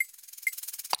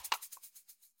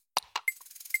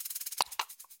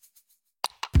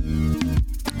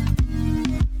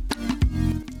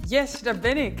Yes, daar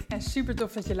ben ik en super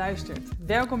tof dat je luistert.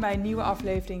 Welkom bij een nieuwe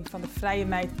aflevering van de Vrije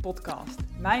Meid podcast.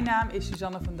 Mijn naam is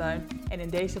Suzanne van Duin en in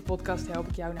deze podcast help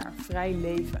ik jou naar een vrij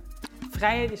leven.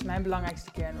 Vrijheid is mijn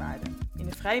belangrijkste kernwaarde. In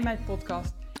de Vrije Meid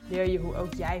podcast leer je hoe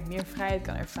ook jij meer vrijheid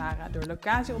kan ervaren door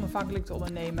locatie onafhankelijk te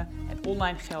ondernemen en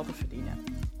online geld te verdienen.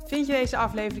 Vind je deze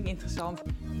aflevering interessant?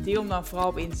 Deel hem dan vooral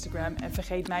op Instagram en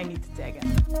vergeet mij niet te taggen.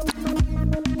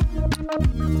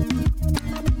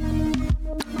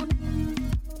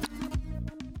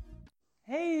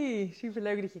 Hey,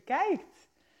 superleuk dat je kijkt.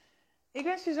 Ik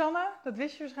ben Suzanne, dat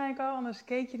wist je waarschijnlijk al, anders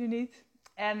keek je er niet.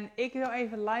 En ik wil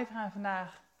even live gaan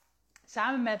vandaag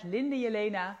samen met Linde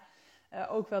Jelena,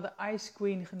 ook wel de Ice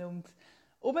Queen genoemd,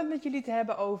 om het met jullie te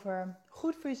hebben over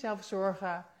goed voor jezelf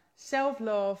zorgen,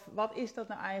 self-love, wat is dat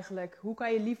nou eigenlijk? Hoe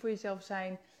kan je lief voor jezelf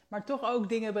zijn, maar toch ook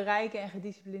dingen bereiken en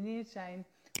gedisciplineerd zijn?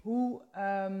 Hoe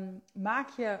maak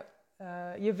je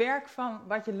je werk van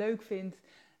wat je leuk vindt?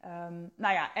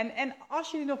 En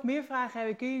als jullie nog meer vragen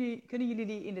hebben, kunnen jullie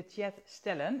die in de chat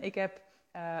stellen. Ik heb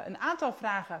een aantal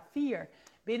vragen, 4,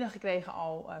 binnengekregen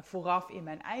al vooraf in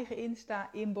mijn eigen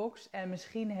Insta-inbox. En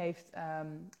misschien heeft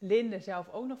Linde zelf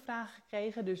ook nog vragen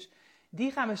gekregen. Dus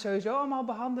die gaan we sowieso allemaal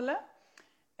behandelen.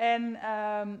 En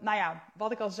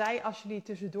wat ik al zei, als jullie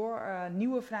tussendoor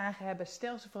nieuwe vragen hebben,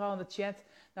 stel ze vooral in de chat.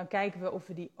 Dan kijken we of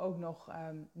we die ook nog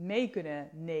mee kunnen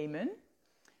nemen.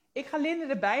 Ik ga Linde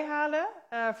erbij halen,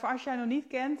 voor als jij haar nog niet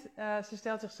kent. Ze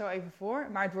stelt zich zo even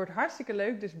voor, maar het wordt hartstikke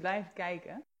leuk, dus blijf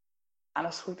kijken. En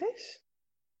als het goed is.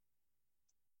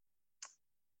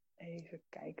 Even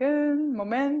kijken,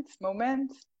 moment.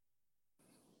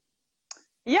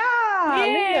 Ja,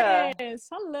 Linde! Yes,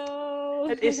 hallo!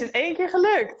 Het is in 1 keer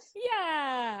gelukt.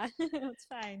 Ja, wat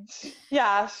fijn.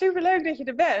 Ja, superleuk dat je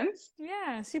er bent.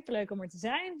 Ja, superleuk om er te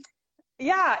zijn.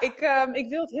 Ja, ik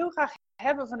wil het heel graag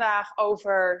hebben vandaag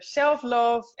over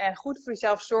self-love en goed voor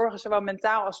jezelf zorgen, zowel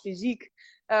mentaal als fysiek.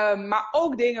 Maar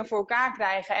ook dingen voor elkaar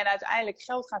krijgen en uiteindelijk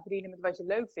geld gaan verdienen met wat je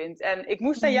leuk vindt. En ik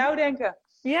moest aan jou denken.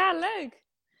 Ja, leuk.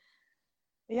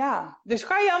 Ja, dus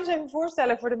kan je je anders even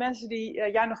voorstellen voor de mensen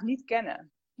die jou nog niet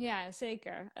kennen? Ja,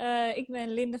 zeker. Ik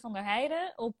ben Linde van der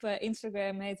Heijden. Op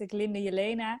Instagram heet ik Linde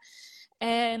Jelena.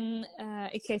 En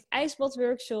ik geef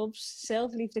ijsbadworkshops,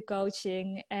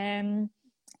 zelfliefdecoaching en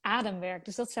ademwerk.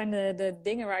 Dus dat zijn de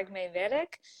dingen waar ik mee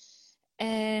werk.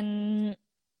 En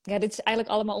ja, dit is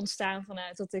eigenlijk allemaal ontstaan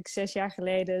vanuit dat ik 6 jaar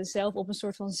geleden zelf op een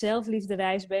soort van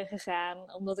zelfliefdereis ben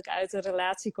gegaan. Omdat ik uit een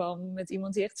relatie kwam met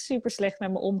iemand die echt super slecht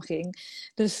met me omging.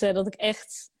 Dus dat ik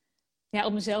echt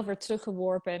op mezelf werd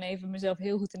teruggeworpen en even mezelf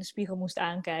heel goed in de spiegel moest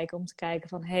aankijken. Om te kijken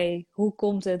van, hey, hoe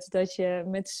komt het dat je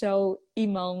met zo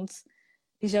iemand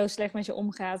die zo slecht met je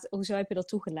omgaat, hoezo heb je dat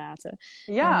toegelaten?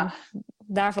 Ja. En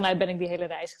daarvanuit ben ik die hele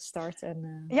reis gestart.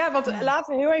 En,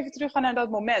 laten we heel even teruggaan naar dat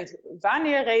moment.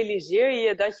 Wanneer realiseer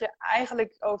je dat je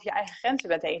eigenlijk over je eigen grenzen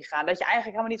bent heen gegaan? Dat je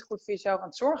eigenlijk helemaal niet goed voor jezelf aan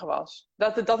het zorgen was?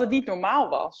 Dat het niet normaal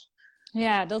was?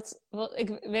 Ja, ik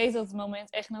weet dat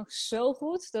moment echt nog zo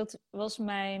goed. Dat was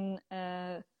mijn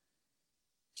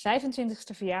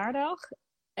 25e verjaardag.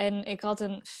 En ik had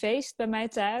een feest bij mij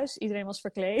thuis. Iedereen was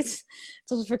verkleed. Het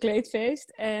was een verkleedfeest.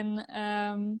 En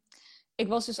ik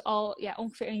was dus al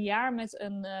ongeveer een jaar met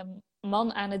een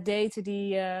man aan het daten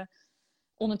die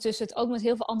ondertussen het ook met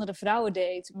heel veel andere vrouwen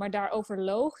deed. Maar daarover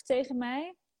loog tegen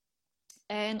mij.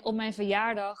 En op mijn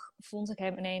verjaardag vond ik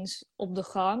hem ineens op de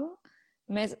gang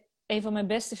met een van mijn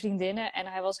beste vriendinnen. En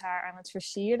hij was haar aan het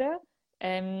versieren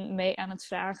en mee aan het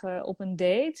vragen op een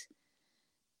date.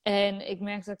 En ik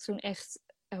merkte dat ik toen echt...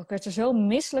 Ik werd er zo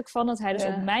misselijk van dat hij dus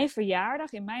op mijn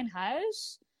verjaardag in mijn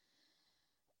huis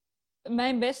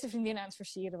mijn beste vriendin aan het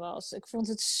versieren was. Ik vond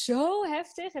het zo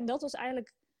heftig. En dat was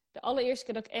eigenlijk de allereerste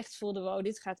keer dat ik echt voelde, wow,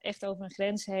 dit gaat echt over een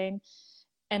grens heen.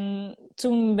 En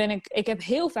toen ik heb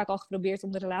heel vaak al geprobeerd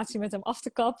om de relatie met hem af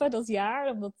te kappen dat jaar.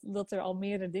 Omdat er al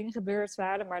meerdere dingen gebeurd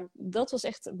waren. Maar dat was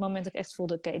echt het moment dat ik echt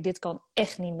voelde, oké, dit kan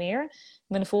echt niet meer. Ik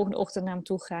ben de volgende ochtend naar hem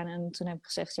toe gegaan en toen heb ik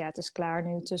gezegd, ja, het is klaar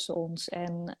nu tussen ons.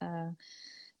 En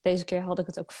deze keer had ik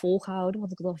het ook volgehouden,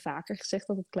 want ik had al vaker gezegd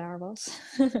dat het klaar was.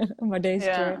 Maar deze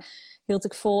keer hield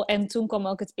ik vol. En toen kwam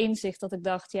ook het inzicht dat ik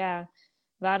dacht, ja,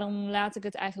 waarom laat ik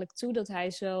het eigenlijk toe dat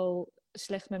hij zo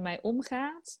slecht met mij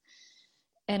omgaat?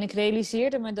 En ik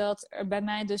realiseerde me dat er bij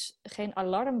mij dus geen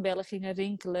alarmbellen gingen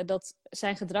rinkelen. Dat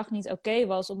zijn gedrag niet oké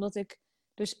was. Omdat ik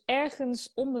dus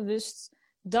ergens onbewust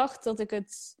dacht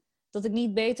dat ik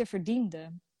niet beter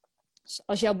verdiende. Dus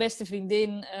als jouw beste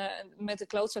vriendin met een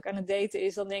klootzak aan het daten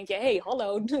is, dan denk je, hey,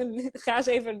 hallo, ga eens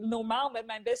even normaal met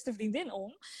mijn beste vriendin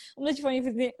om. Omdat je van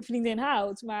je vriendin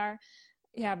houdt. Maar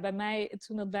ja, bij mij,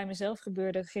 toen dat bij mezelf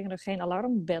gebeurde, gingen er geen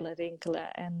alarmbellen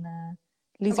rinkelen. En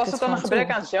En liet ik was het dat dan een gewoon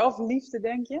gebrek toe. aan zelfliefde,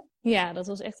 denk je? Ja, dat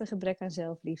was echt een gebrek aan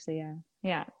zelfliefde, ja.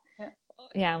 Ja. Ja.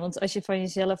 Ja, want als je van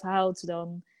jezelf houdt,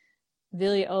 dan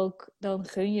wil je ook, dan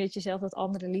gun je het jezelf dat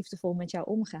anderen liefdevol met jou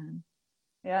omgaan.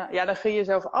 Ja, dan gun je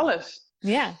jezelf alles.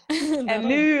 Ja, En daarom.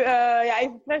 nu,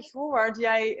 even flash forward.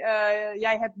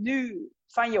 Jij hebt nu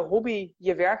van je hobby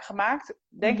je werk gemaakt.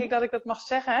 Denk ik Mhm. dat ik dat mag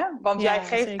zeggen, hè? Want jij Ja,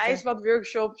 geeft zeker.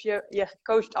 ijsbadworkshops, je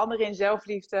coacht anderen in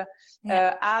zelfliefde,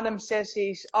 Ja.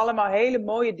 ademsessies, allemaal hele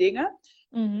mooie dingen.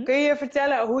 Mhm. Kun je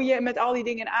vertellen hoe je met al die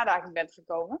dingen in aanraking bent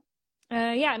gekomen?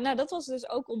 Ja, nou dat was dus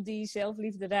ook op die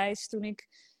zelfliefdereis. Toen ik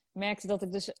merkte dat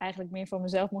ik dus eigenlijk meer van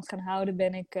mezelf mocht gaan houden,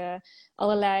 ben ik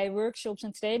allerlei workshops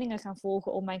en trainingen gaan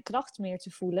volgen om mijn kracht meer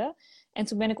te voelen. En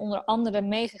toen ben ik onder andere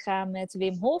meegegaan met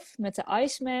Wim Hof, met de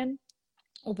Iceman,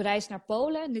 op reis naar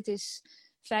Polen. Dit is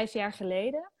 5 jaar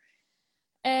geleden.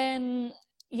 En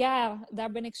ja,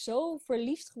 daar ben ik zo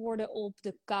verliefd geworden op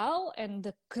de kou en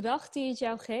de kracht die het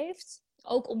jou geeft.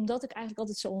 Ook omdat ik eigenlijk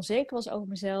altijd zo onzeker was over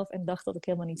mezelf en dacht dat ik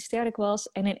helemaal niet sterk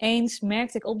was. En ineens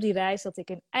merkte ik op die reis dat ik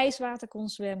in ijswater kon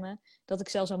zwemmen. Dat ik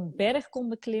zelfs een berg kon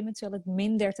beklimmen terwijl het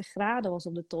min 30 graden was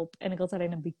op de top. En ik had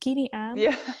alleen een bikini aan.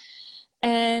 Ja,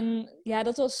 En ja,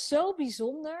 dat was zo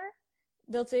bijzonder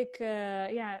dat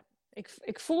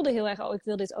ik voelde heel erg, oh, ik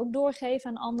wil dit ook doorgeven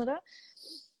aan anderen.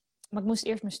 Maar ik moest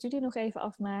eerst mijn studie nog even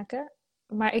afmaken.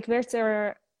 Maar ik werd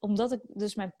er, omdat ik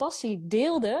dus mijn passie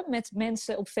deelde met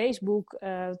mensen op Facebook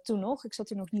toen nog. Ik zat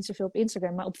hier nog niet zoveel op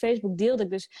Instagram, maar op Facebook deelde ik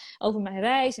dus over mijn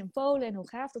reis in Polen en hoe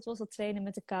gaaf dat was, dat trainen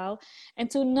met de kou. En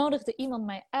toen nodigde iemand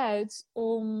mij uit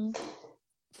om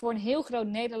voor een heel groot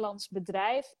Nederlands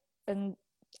bedrijf een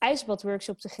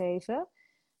ijsbadworkshop te geven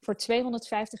voor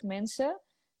 250 mensen.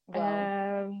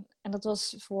 wauw. En dat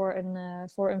was voor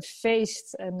een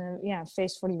feest, een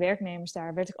feest voor die werknemers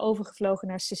daar. Werd ik overgevlogen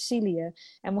naar Sicilië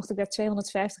en mocht ik daar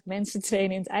 250 mensen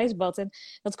trainen in het ijsbad. En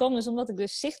dat kwam dus omdat ik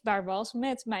dus zichtbaar was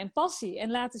met mijn passie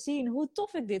en laten zien hoe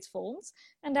tof ik dit vond.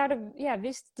 En daardoor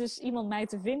wist dus iemand mij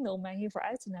te vinden om mij hiervoor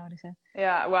uit te nodigen.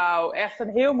 Ja, wauw. Echt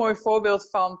een heel mooi voorbeeld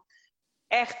van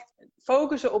echt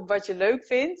focussen op wat je leuk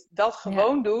vindt. Dat Ja,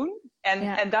 gewoon doen.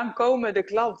 ja, En dan komen de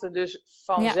klanten dus ja,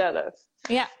 vanzelf.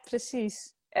 ja,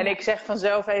 precies. En Ja, ik zeg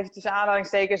vanzelf even tussen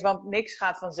aanhalingstekens, want niks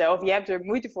gaat vanzelf. Je hebt er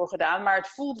moeite voor gedaan, maar het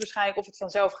voelt waarschijnlijk of het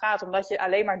vanzelf gaat, omdat je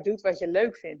alleen maar doet wat je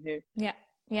leuk vindt nu. ja,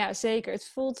 ja, zeker. Het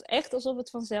voelt echt alsof het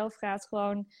vanzelf gaat.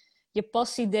 Gewoon je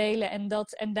passie delen en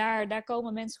daar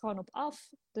komen mensen gewoon op af.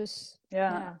 Dus Ja.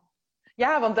 ja.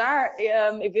 Ja, want daar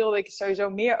ik wilde ik het sowieso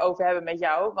meer over hebben met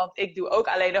jou. Want ik doe ook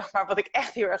alleen nog maar wat ik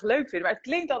echt heel erg leuk vind. Maar het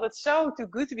klinkt altijd zo too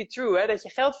good to be true, hè? Dat je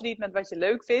geld verdient met wat je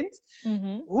leuk vindt.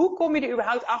 Mhm. Hoe kom je er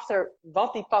überhaupt achter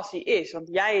wat die passie is? Want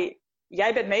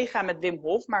jij bent meegegaan met Wim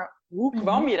Hof, maar hoe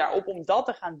kwam Mhm. je daarop om dat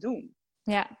te gaan doen?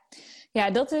 Ja, ja,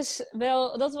 dat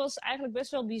was eigenlijk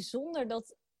best wel bijzonder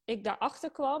dat ik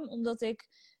daarachter kwam, omdat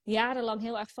ik jarenlang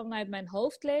heel erg vanuit mijn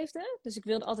hoofd leefde. Dus ik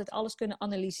wilde altijd alles kunnen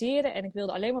analyseren en ik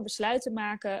wilde alleen maar besluiten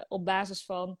maken op basis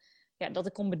van dat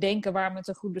ik kon bedenken waarom het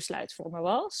een goed besluit voor me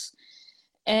was.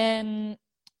 En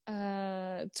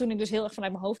toen ik dus heel erg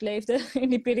vanuit mijn hoofd leefde, in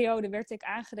die periode werd ik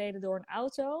aangereden door een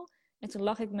auto. En toen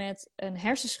lag ik met een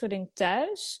hersenschudding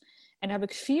thuis. En daar heb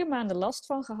ik 4 maanden last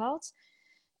van gehad.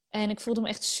 En ik voelde me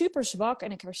echt super zwak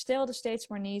en ik herstelde steeds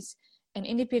maar niet. En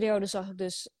in die periode zag ik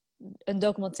dus een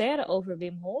documentaire over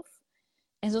Wim Hof.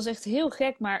 En het was echt heel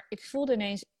gek, maar ik voelde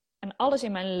ineens aan alles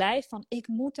in mijn lijf van ik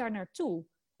moet daar naartoe.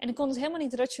 En ik kon het helemaal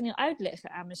niet rationeel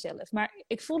uitleggen aan mezelf. Maar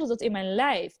ik voelde dat in mijn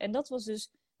lijf. En dat was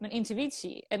dus mijn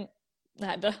intuïtie. En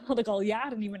nou, daar had ik al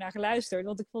jaren niet meer naar geluisterd.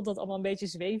 Want ik vond dat allemaal een beetje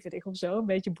zweverig of zo. Een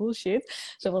beetje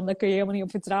bullshit. Zo van, daar kun je helemaal niet op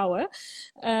vertrouwen.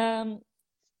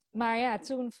 Maar ja,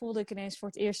 toen voelde ik ineens voor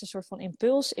het eerst een soort van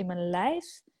impuls in mijn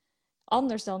lijf.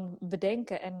 Anders dan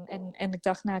bedenken. En ik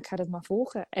dacht, nou, ik ga dat maar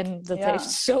volgen. En dat heeft Ja,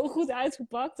 zo goed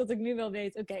uitgepakt dat ik nu wel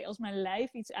weet, oké, als mijn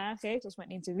lijf iets aangeeft, als mijn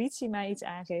intuïtie mij iets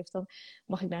aangeeft, dan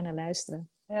mag ik daar naar luisteren.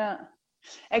 ja.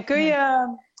 En kun je,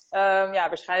 Ja.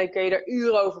 waarschijnlijk kun je er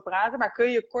uren over praten, maar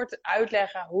kun je kort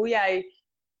uitleggen hoe jij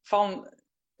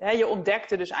je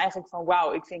ontdekte dus eigenlijk van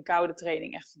wauw, ik vind koude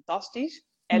training echt fantastisch.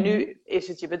 En Mhm. nu is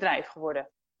het je bedrijf geworden.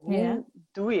 Ja. Hoe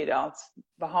doe je dat?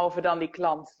 Behalve dan die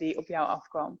klant die op jou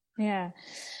afkwam. Ja.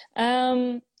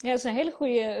 Dat is een hele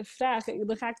goede vraag.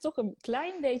 Dan ga ik toch een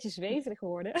klein beetje zweverig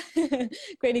worden.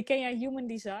 Ik weet niet, ken jij Human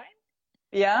Design?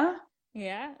 Ja?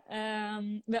 Ja.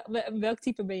 Welk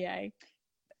type ben jij?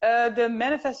 De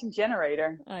Manifesting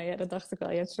Generator. Oh ja, dat dacht ik al.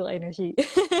 Je hebt veel energie.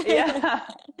 Ja.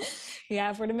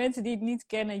 Ja, voor de mensen die het niet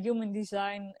kennen, Human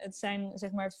Design, het zijn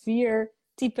zeg maar 4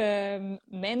 type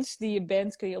mens die je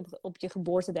bent. Kun je op je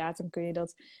geboortedatum kun je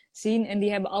dat zien. En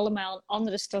die hebben allemaal een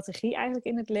andere strategie eigenlijk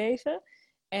in het leven.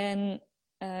 En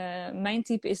mijn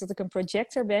type is dat ik een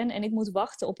projector ben en ik moet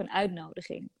wachten op een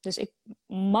uitnodiging. Dus ik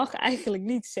mag eigenlijk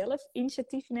niet zelf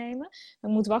initiatief nemen,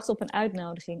 maar ik moet wachten op een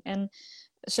uitnodiging. En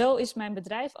zo is mijn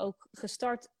bedrijf ook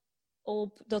gestart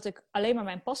op dat ik alleen maar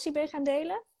mijn passie ben gaan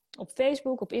delen. Op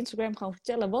Facebook, op Instagram gewoon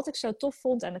vertellen wat ik zo tof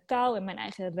vond aan de kou en mijn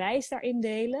eigen reis daarin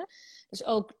delen. Dus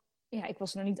ook, ja, ik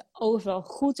was er nog niet overal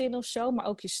goed in of zo, maar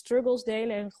ook je struggles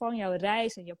delen en gewoon jouw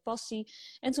reis en je passie.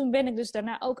 En toen ben ik dus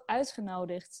daarna ook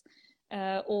uitgenodigd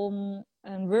om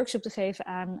een workshop te geven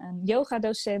aan een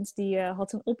yogadocent. Die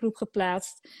had een oproep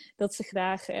geplaatst dat ze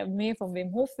graag meer van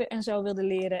Wim Hof en zo wilde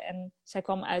leren. En zij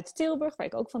kwam uit Tilburg, waar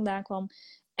ik ook vandaan kwam.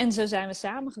 En zo zijn we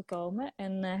samengekomen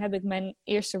en heb ik mijn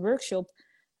eerste workshop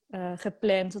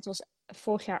gepland. Dat was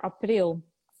vorig jaar april.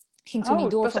 Ging toen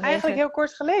niet door. Dat was eigenlijk heel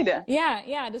kort geleden.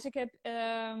 Ja, dus ik heb...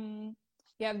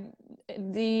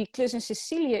 die klus in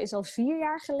Sicilië is al 4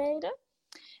 jaar geleden.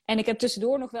 En ik heb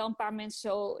tussendoor nog wel een paar mensen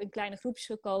zo in kleine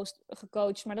groepjes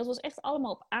gecoacht. Maar dat was echt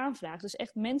allemaal op aanvraag. Dus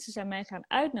echt mensen zijn mij gaan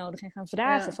uitnodigen en gaan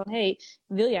vragen van... Hey,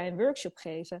 wil jij een workshop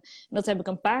geven? En dat heb ik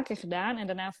een paar keer gedaan. En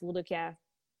daarna voelde ik,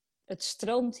 het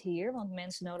stroomt hier. Want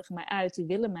mensen nodigen mij uit. Die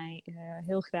willen mij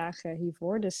heel graag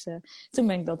hiervoor. Dus toen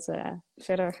ben ik dat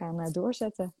verder gaan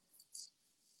doorzetten.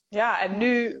 Ja, en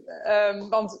nu...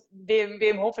 want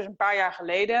Wim Hof is een paar jaar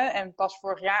geleden. En pas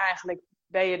vorig jaar eigenlijk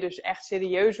ben je dus echt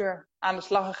serieuzer aan de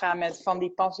slag gegaan met van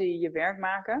die passie je werk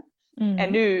maken. Mm-hmm.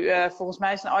 En nu, volgens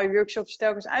mij zijn al je workshops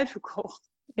telkens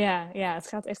uitverkocht. Ja, het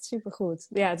gaat echt supergoed.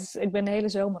 Ja, ik ben de hele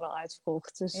zomer al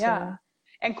uitverkocht. Dus, en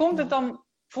het dan,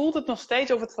 voelt het nog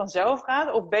steeds of het vanzelf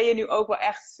gaat? Of ben je nu ook wel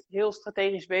echt heel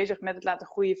strategisch bezig met het laten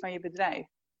groeien van je bedrijf?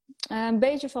 Een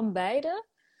beetje van beide.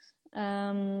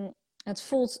 Het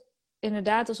voelt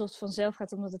inderdaad alsof het vanzelf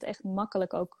gaat, omdat het echt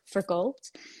makkelijk ook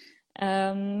verkoopt.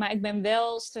 Maar ik ben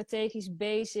wel strategisch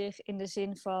bezig in de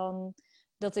zin van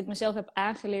dat ik mezelf heb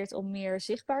aangeleerd om meer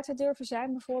zichtbaar te durven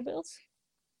zijn, bijvoorbeeld.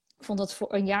 Ik vond dat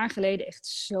voor een jaar geleden echt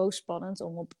zo spannend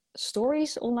om op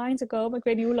stories online te komen. Ik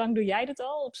weet niet, hoe lang doe jij dat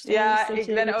al op stories? Ja, ik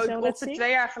ben ook ongeveer 2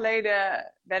 jaar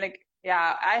geleden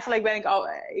eigenlijk ben ik al...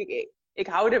 Ik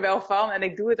hou er wel van en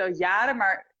ik doe het al jaren,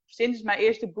 maar sinds mijn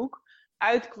eerste boek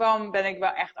uitkwam ben ik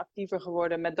wel echt actiever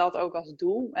geworden met dat ook als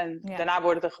doel. En daarna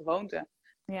wordt het een gewoonte.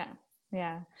 Ja,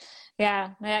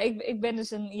 nou ja, ik ben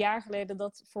dus een jaar geleden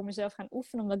dat voor mezelf gaan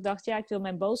oefenen. Omdat ik dacht, ik wil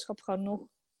mijn boodschap gewoon nog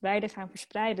wijder gaan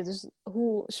verspreiden. Dus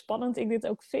hoe spannend ik dit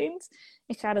ook vind,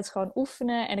 ik ga dit gewoon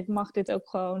oefenen. En ik mag dit ook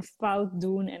gewoon fout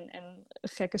doen en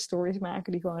gekke stories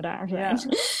maken die gewoon raar zijn.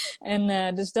 Ja.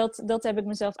 En dus dat heb ik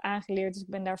mezelf aangeleerd. Dus ik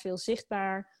ben daar veel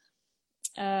zichtbaar.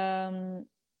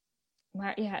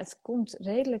 Maar het komt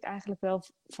redelijk eigenlijk wel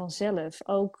vanzelf.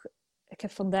 Ook... Ik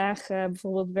heb vandaag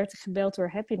bijvoorbeeld werd ik gebeld door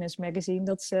Happiness Magazine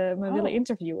dat ze me willen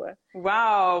interviewen.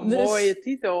 Wauw, dus, mooie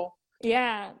titel.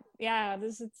 Ja,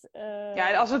 dus het...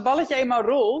 Ja, als het balletje eenmaal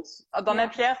rolt, dan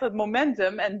heb je echt het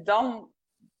momentum en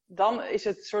dan is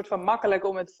het soort van makkelijk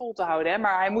om het vol te houden. Hè?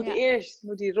 Maar hij moet eerst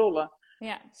rollen.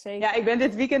 Ja, zeker. Ja, ik ben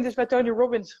dit weekend dus bij Tony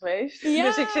Robbins geweest. Ja!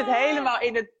 Dus ik zit helemaal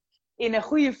in een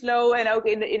goede flow en ook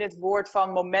in het woord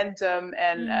van momentum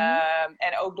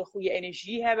en ook de goede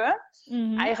energie hebben.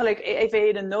 Mm-hmm. Eigenlijk even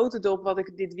in een notendop wat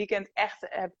ik dit weekend echt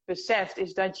heb beseft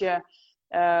is dat je...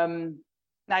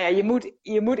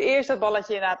 je moet eerst dat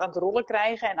balletje inderdaad aan het rollen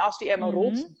krijgen. En als die eenmaal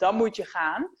rolt, dan moet je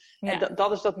gaan. Ja. En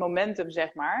dat is dat momentum,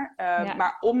 zeg maar.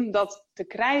 Maar om dat te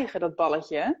krijgen, dat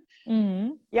balletje...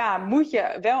 moet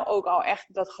je wel ook al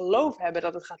echt dat geloof hebben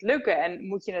dat het gaat lukken. En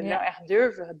moet je het wel echt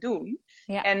durven doen.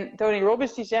 Ja. En Tony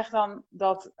Robbins die zegt dan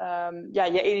dat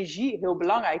je energie heel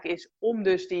belangrijk is... om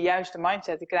dus die juiste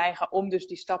mindset te krijgen. Om dus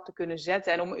die stap te kunnen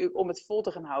zetten. En om het vol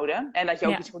te gaan houden. En dat je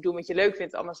ook iets moet doen wat je leuk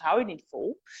vindt. Anders hou je het niet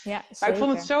vol. Ja, maar ik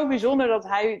vond het zo bijzonder dat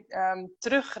hij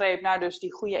teruggreep naar dus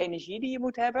die goede energie die je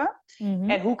moet hebben. Mm-hmm.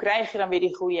 En hoe krijg je dan weer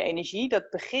die goede energie? Dat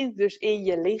begint dus in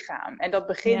je lichaam. En dat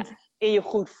begint in je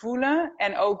goed voelen.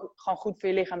 En ook gewoon goed voor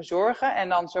je lichaam zorgen. En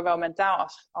dan zowel mentaal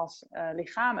als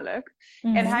lichamelijk.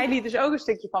 Mm-hmm. En hij liet dus ook een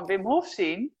stukje van Wim Hof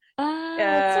zien.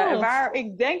 Waar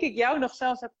ik denk ik jou nog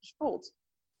zelfs heb gespot.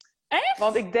 Echt?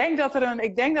 Want ik denk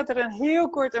dat er een heel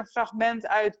kort een fragment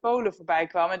uit Polen voorbij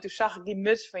kwam. En toen zag ik die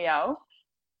muts van jou.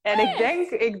 En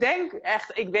ik denk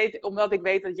echt, omdat ik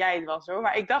weet dat jij het was hoor.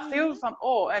 Maar ik dacht heel veel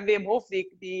van, en Wim Hof,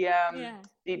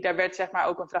 daar werd zeg maar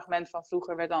ook een fragment van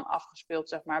vroeger werd dan afgespeeld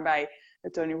zeg maar bij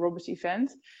het Tony Robbins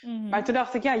event. Mm-hmm. Maar toen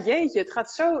dacht ik, jeetje, het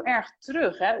gaat zo erg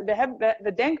terug. Hè?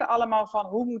 We denken allemaal van,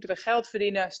 hoe moeten we geld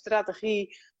verdienen,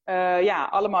 strategie,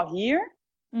 allemaal hier.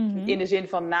 Mm-hmm. In de zin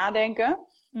van nadenken.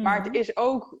 Mm-hmm. Maar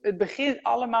het begint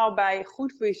allemaal bij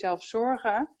goed voor jezelf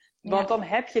zorgen. Want dan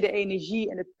heb je de energie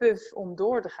en de puff om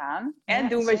door te gaan. En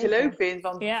doen wat je leuk vindt.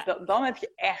 Want dan heb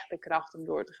je echt de kracht om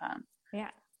door te gaan.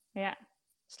 Ja, ja.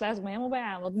 Sluit ik me helemaal bij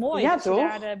aan. Wat mooi Ja, dat je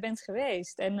toch? daar bent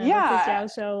geweest. En dat het Ja. jou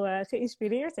zo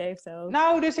geïnspireerd heeft ook.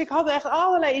 Nou, dus ik had echt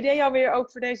allerlei ideeën alweer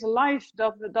ook voor deze live.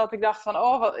 Dat ik dacht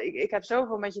van, ik heb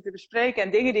zoveel met je te bespreken.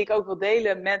 En dingen die ik ook wil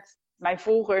delen met mijn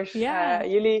volgers, Ja.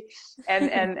 jullie.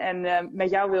 En met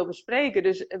jou wil bespreken.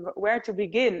 Dus where to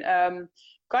begin?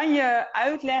 Kan je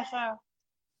uitleggen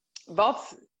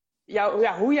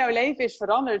hoe jouw leven is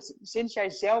veranderd sinds jij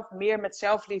zelf meer met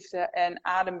zelfliefde en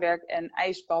ademwerk en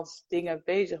ijsbad dingen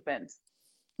bezig bent?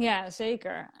 Ja,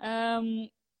 zeker.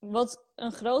 Wat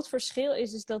een groot verschil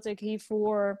is dat ik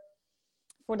hiervoor,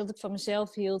 voordat ik van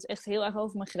mezelf hield, echt heel erg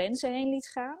over mijn grenzen heen liet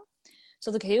gaan.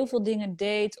 Dus dat ik heel veel dingen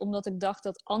deed omdat ik dacht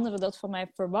dat anderen dat van mij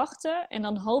verwachten. En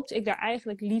dan hoopte ik daar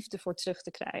eigenlijk liefde voor terug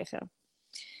te krijgen.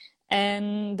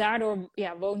 En daardoor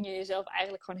woon je jezelf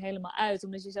eigenlijk gewoon helemaal uit.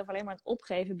 Omdat je jezelf alleen maar aan het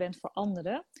opgeven bent voor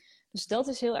anderen. Dus dat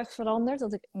is heel erg veranderd.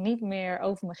 Dat ik niet meer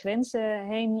over mijn grenzen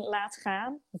heen laat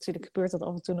gaan. Natuurlijk gebeurt dat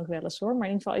af en toe nog wel eens hoor. Maar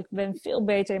in ieder geval, ik ben veel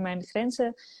beter in mijn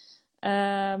grenzen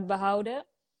behouden.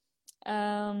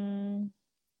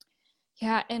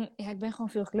 Ik ben gewoon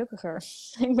veel gelukkiger.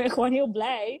 Ik ben gewoon heel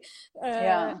blij.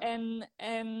 Ja.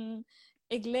 En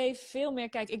ik leef veel meer...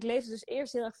 Kijk, ik leefde dus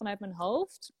eerst heel erg vanuit mijn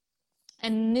hoofd.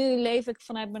 En nu leef ik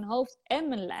vanuit mijn hoofd en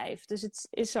mijn lijf. Dus het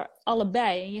is er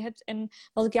allebei. En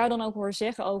wat ik jou dan ook hoor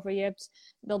zeggen over... Je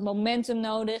hebt dat momentum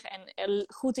nodig en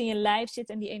goed in je lijf zit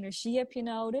en die energie heb je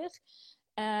nodig.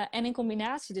 En in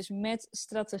combinatie dus met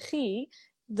strategie...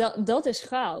 Dat is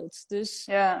goud. Dus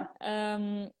Ja.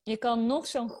 je kan nog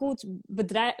zo'n goed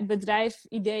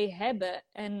bedrijfidee hebben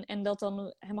en dat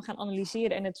dan helemaal gaan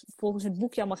analyseren en het volgens het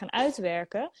boekje allemaal gaan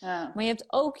uitwerken. Ja. Maar je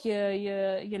hebt ook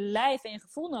je lijf en je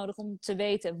gevoel nodig om te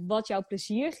weten wat jou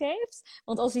plezier geeft.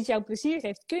 Want als iets jou plezier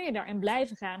geeft, kun je daarin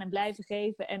blijven gaan en blijven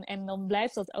geven. En dan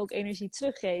blijft dat ook energie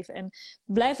teruggeven. En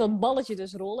blijft dat balletje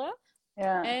dus rollen.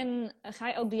 Ja. En ga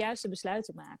je ook de juiste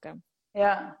besluiten maken.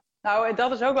 Ja. Nou,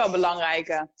 dat is ook wel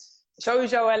belangrijk.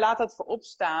 Sowieso, laat dat voorop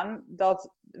staan.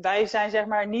 Dat wij zijn zeg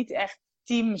maar niet echt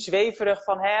team zweverig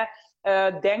van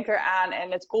denk eraan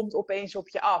en het komt opeens op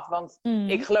je af. Want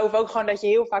ik geloof ook gewoon dat je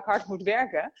heel vaak hard moet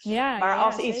werken. Ja, maar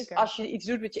als je iets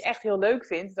doet wat je echt heel leuk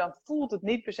vindt, dan voelt het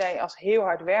niet per se als heel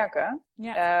hard werken.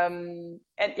 Ja.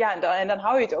 En dan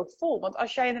hou je het ook vol. Want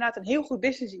als jij inderdaad een heel goed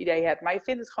business idee hebt, maar je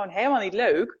vindt het gewoon helemaal niet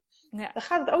leuk, dan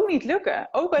gaat het ook niet lukken.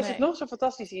 Ook al is het nog zo'n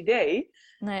fantastisch idee.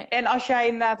 Nee. En als jij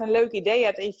inderdaad een leuk idee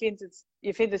hebt en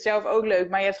je vindt het zelf ook leuk,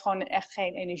 maar je hebt gewoon echt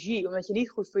geen energie, omdat je niet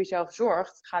goed voor jezelf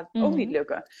zorgt, gaat het ook niet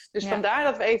lukken. Dus vandaar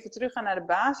dat we even teruggaan naar de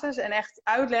basis en echt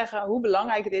uitleggen hoe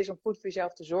belangrijk het is om goed voor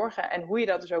jezelf te zorgen en hoe je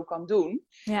dat dus ook kan doen.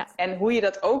 Ja. En hoe je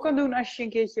dat ook kan doen als je een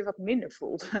keertje wat minder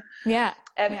voelt. Ja.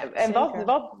 En wat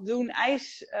doen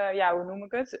hoe noem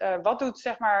ik het? Wat doet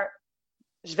zeg maar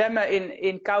zwemmen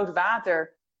in koud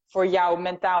water voor jou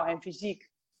mentaal en fysiek?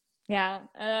 Ja,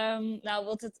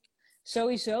 wat het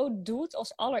sowieso doet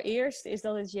als allereerst is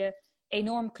dat het je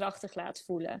enorm krachtig laat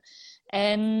voelen.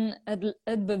 En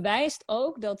het bewijst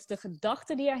ook dat de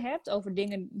gedachten die je hebt over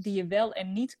dingen die je wel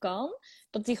en niet kan,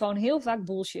 dat die gewoon heel vaak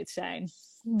bullshit zijn.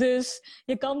 Dus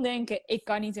je kan denken, ik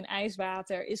kan niet in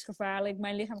ijswater, is gevaarlijk,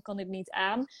 mijn lichaam kan dit niet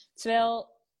aan.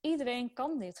 Terwijl iedereen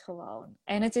kan dit gewoon.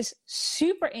 En het is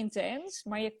super intens,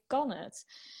 maar je kan het.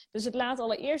 Dus het laat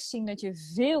allereerst zien dat je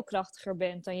veel krachtiger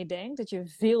bent dan je denkt. Dat je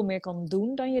veel meer kan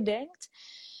doen dan je denkt.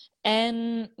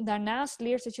 En daarnaast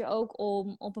leert het je ook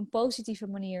om op een positieve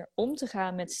manier om te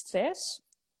gaan met stress.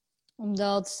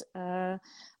 Omdat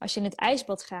als je in het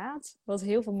ijsbad gaat, wat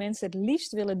heel veel mensen het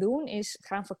liefst willen doen, is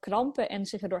gaan verkrampen en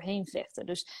zich er doorheen vechten.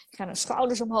 Dus je gaat hun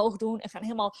schouders omhoog doen en gaan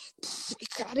helemaal,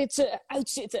 ik ga dit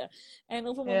uitzitten. En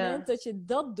op het moment dat je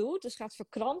dat doet, dus gaat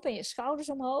verkrampen en je schouders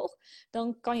omhoog,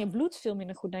 dan kan je bloed veel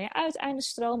minder goed naar je uiteinden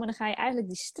stromen. En dan ga je eigenlijk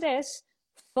die stress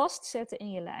vastzetten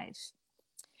in je lijf.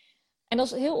 En dat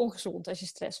is heel ongezond als je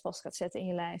stress vast gaat zetten in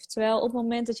je lijf. Terwijl op het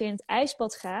moment dat je in het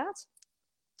ijsbad gaat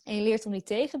en je leert om die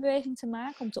tegenbeweging te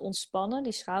maken, om te ontspannen,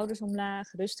 die schouders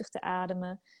omlaag, rustig te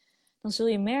ademen, dan zul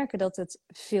je merken dat het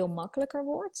veel makkelijker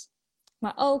wordt.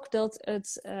 Maar ook dat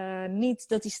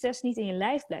dat die stress niet in je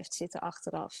lijf blijft zitten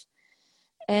achteraf.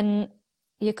 En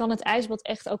je kan het ijsbad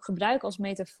echt ook gebruiken als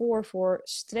metafoor voor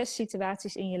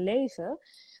stresssituaties in je leven.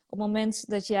 Op het moment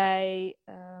dat jij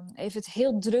even het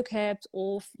heel druk hebt,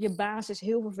 of je baas is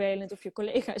heel vervelend, of je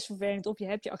collega is vervelend, of je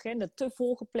hebt je agenda te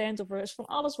vol gepland, of er is van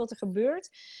alles wat er gebeurt,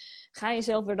 ga je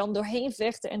jezelf er dan doorheen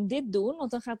vechten en dit doen,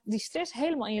 want dan gaat die stress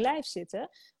helemaal in je lijf zitten.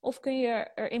 Of kun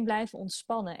je erin blijven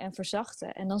ontspannen en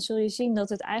verzachten. En dan zul je zien dat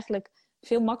het eigenlijk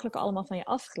veel makkelijker allemaal van je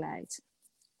afglijdt.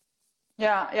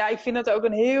 Ja, ik vind dat ook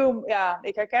een heel... Ja,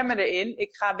 ik herken me erin.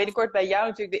 Ik ga binnenkort bij jou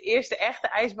natuurlijk de eerste echte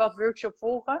ijsbadworkshop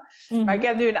volgen. Maar ik Mhm.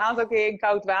 heb nu een aantal keer in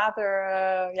koud water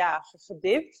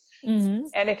gedipt. Mhm.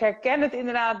 En ik herken het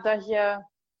inderdaad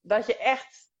dat je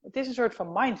echt... Het is een soort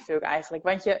van mindfuck eigenlijk.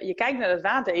 Want je kijkt naar het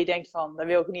water en je denkt van, daar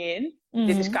wil ik niet in.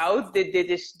 Dit is Mhm. koud.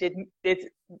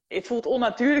 Het voelt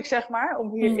onnatuurlijk, zeg maar,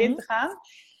 om hierin Mhm. te gaan.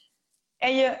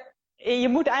 En je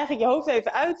moet eigenlijk je hoofd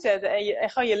even uitzetten en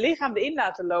gewoon je lichaam erin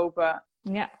laten lopen.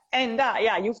 Ja, En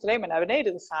je hoeft alleen maar naar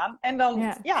beneden te gaan. En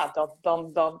dan, ja,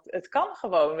 het kan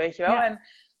gewoon, weet je wel. ja, En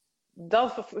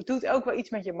dat doet ook wel iets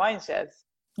met je mindset.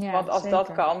 Want ja, als dat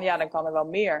zeker. kan, dan kan er wel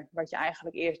meer. Wat je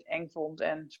eigenlijk eerst eng vond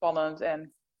en spannend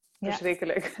en Ja,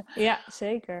 verschrikkelijk. ja,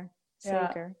 zeker. Ja,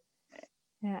 Zeker.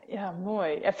 Ja. ja,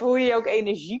 mooi. En voel je je ook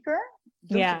energieker?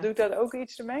 Ja. Doet dat ook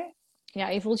iets ermee? Ja,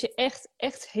 je voelt je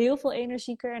echt heel veel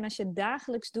energieker. En als je het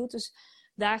dagelijks doet, dus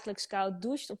dagelijks koud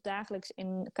doucht of dagelijks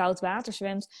in koud water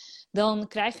zwemt, dan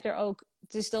krijg je er ook...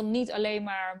 Het is dan niet alleen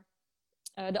maar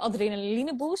de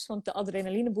adrenaline boost, want de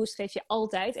adrenaline boost geeft je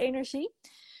altijd energie.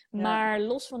 Ja, Maar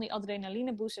los van die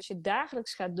adrenaline boost, als je het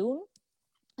dagelijks gaat doen,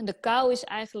 de kou is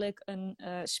eigenlijk een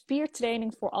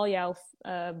spiertraining voor al jouw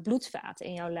bloedvaten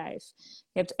in jouw lijf.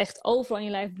 Je hebt echt overal in je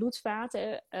lijf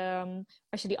bloedvaten.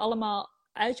 Als je die allemaal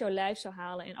uit jouw lijf zou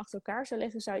halen en achter elkaar zou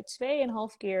leggen, zou je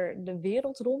 2,5 keer de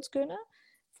wereld rond kunnen.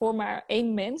 Voor maar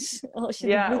 1 mens, als je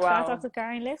die ja, bloedvaten wauw. achter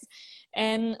elkaar inlegt.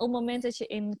 En op het moment dat je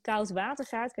in koud water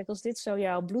gaat, kijk, als dit zo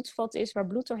jouw bloedvat is waar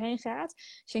bloed doorheen gaat.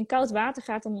 Als je in koud water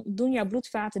gaat, dan doen jouw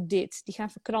bloedvaten dit. Die gaan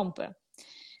verkrampen.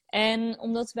 En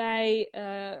omdat wij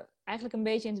eigenlijk een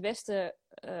beetje in het Westen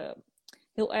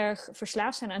heel erg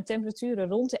verslaafd zijn aan temperaturen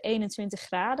rond de 21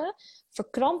 graden,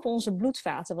 verkrampen onze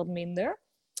bloedvaten wat minder.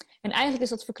 En eigenlijk is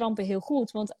dat verkrampen heel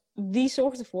goed, want die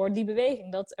zorgt ervoor, die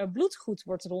beweging, dat er bloed goed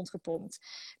wordt rondgepompt.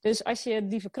 Dus als je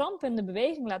die verkrampende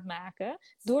beweging laat maken,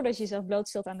 doordat je jezelf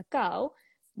blootstelt aan de kou,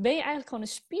 ben je eigenlijk gewoon een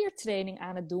spiertraining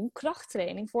aan het doen,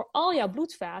 krachttraining voor al jouw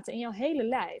bloedvaten in jouw hele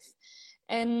lijf.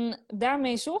 En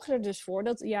daarmee zorg je er dus voor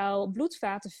dat jouw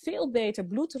bloedvaten veel beter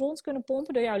bloed rond kunnen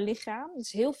pompen door jouw lichaam. Dat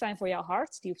is heel fijn voor jouw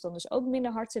hart. Die hoeft dan dus ook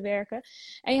minder hard te werken.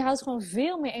 En je houdt gewoon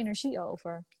veel meer energie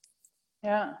over.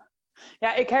 Ja.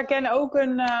 Ja, ik herken ook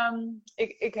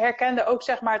ik herkende ook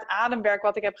zeg maar het ademwerk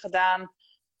wat ik heb gedaan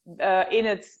in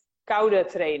het koude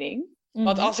training.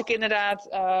 Want Mhm. als je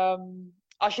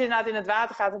inderdaad in het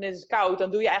water gaat en het is koud,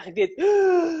 dan doe je eigenlijk dit.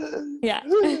 Ja.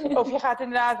 Of je gaat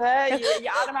inderdaad,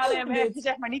 je ademhaling heb je Dit.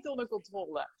 zeg maar niet onder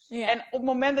controle. Ja. En op het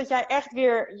moment dat jij echt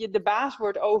weer de baas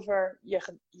wordt over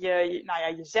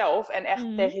jezelf en echt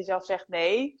Mhm. tegen jezelf zegt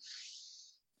nee.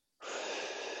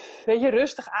 Weet je,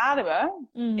 rustig ademen.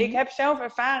 Ik Mhm. heb zelf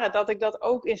ervaren dat ik dat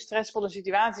ook in stressvolle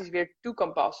situaties weer toe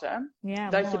kan passen. Ja,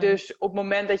 Dat je mooi. dus op het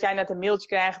moment dat jij net een mailtje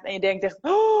krijgt en je denkt echt,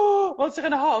 oh, wat is er aan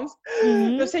de hand?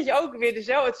 Dan Mhm. zit je ook weer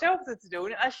hetzelfde te doen.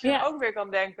 En als je dan Ja. ook weer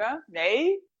kan denken,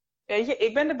 nee, weet je,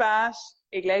 ik ben de baas.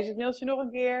 Ik lees het mailtje nog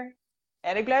een keer.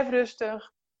 En ik blijf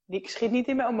rustig. Ik schiet niet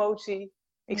in mijn emotie.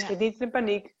 Ik Ja. schiet niet in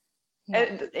paniek.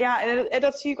 Ja. En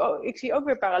dat zie ik ook. Ik zie ook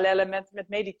weer parallellen met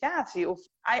meditatie. Of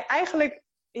eigenlijk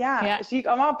Ja. zie ik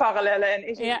allemaal parallellen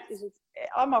en Ja. is het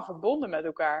allemaal verbonden met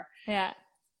elkaar. Ja.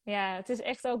 Ja, het is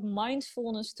echt ook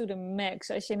mindfulness to the max.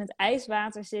 Als je in het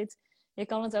ijswater zit, je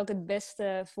kan het ook het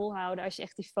beste volhouden als je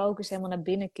echt die focus helemaal naar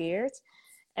binnen keert.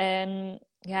 En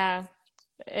ja,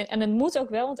 en het moet ook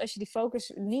wel, want als je die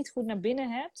focus niet goed naar binnen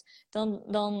hebt,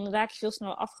 dan raak je veel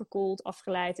sneller afgekoeld,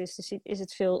 afgeleid, is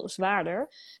het veel zwaarder.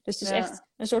 Dus het is Ja, echt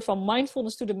een soort van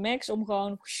mindfulness to the max om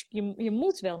gewoon, je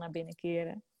moet wel naar binnen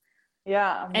keren.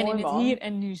 ja, En in mooi het hier man.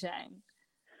 en nu zijn.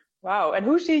 Wauw. En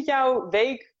hoe ziet jouw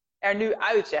week er nu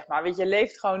uit, zeg maar? Want je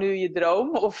leeft gewoon nu je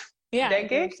droom, of Ja, denk ik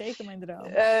leef ik. zeker mijn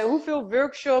droom. Hoeveel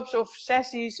workshops of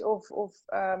sessies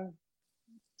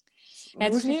Ja,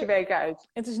 hoe ziet je week uit?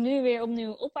 het is nu weer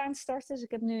opnieuw op aan het starten. Dus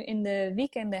ik heb nu in de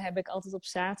weekenden heb ik altijd op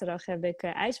zaterdag heb ik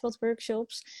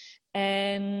ijsbadworkshops.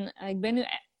 En ik ben nu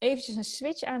eventjes een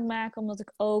switch aan het maken, omdat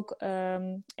ik ook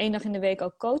 1 dag in de week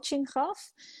ook coaching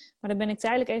gaf. Maar daar ben ik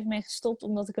tijdelijk even mee gestopt,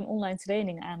 omdat ik een online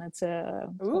training aan het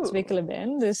Oeh. ontwikkelen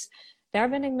ben. Dus daar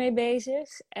ben ik mee bezig.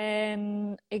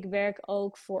 En ik werk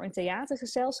ook voor een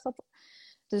theatergezelschap.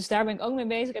 Dus daar ben ik ook mee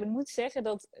bezig. En ik moet zeggen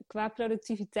dat qua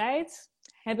productiviteit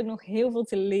heb ik nog heel veel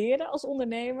te leren als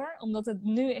ondernemer. Omdat het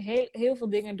nu heel veel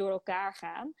dingen door elkaar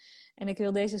gaan. En ik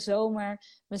wil deze zomer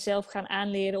mezelf gaan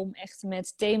aanleren om echt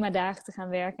met themadagen te gaan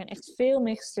werken. En echt veel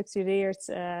meer gestructureerd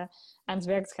aan het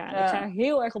werk te gaan. Ik ga Ja,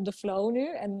 heel erg op de flow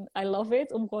nu. En I love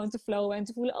it. Om gewoon te flowen en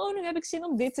te voelen. Oh, nu heb ik zin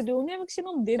om dit te doen. Nu heb ik zin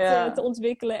om dit te ja,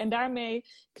 ontwikkelen. En daarmee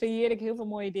creëer ik heel veel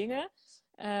mooie dingen.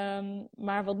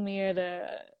 Maar wat meer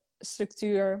de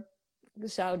structuur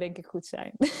zou denk ik goed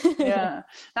zijn. Ja,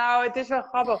 nou, het is wel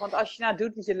grappig, want als je nou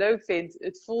doet wat je leuk vindt,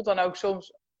 het voelt dan ook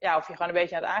soms, ja, of je gewoon een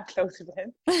beetje aan het aankloten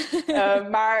bent.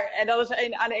 En dat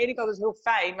is aan de ene kant is heel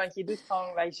fijn, want je doet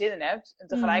gewoon waar je zin in hebt. En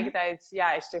tegelijkertijd,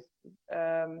 ja, is er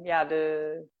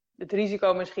het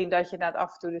risico misschien dat je na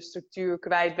af en toe de structuur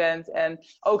kwijt bent. En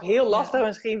ook heel lastig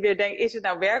misschien weer denkt, is het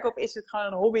nou werk of is het gewoon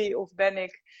een hobby? Of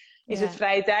is het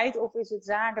vrije tijd of is het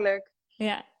zakelijk?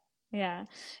 Ja,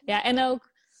 en ook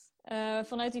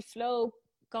vanuit die flow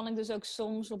kan ik dus ook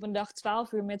soms op een dag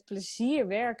 12 uur met plezier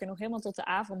werken. Nog helemaal tot de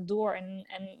avond door. En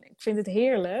ik vind het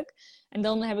heerlijk. En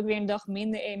dan heb ik weer een dag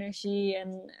minder energie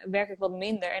en werk ik wat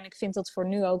minder. En ik vind dat voor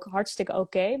nu ook hartstikke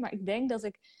oké. Maar ik denk dat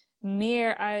ik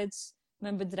meer uit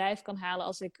mijn bedrijf kan halen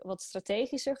als ik wat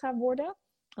strategischer ga worden.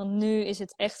 Want nu is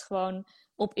het echt gewoon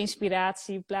op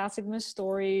inspiratie. Plaats ik mijn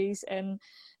stories. En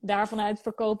daarvanuit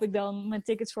verkoop ik dan mijn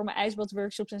tickets voor mijn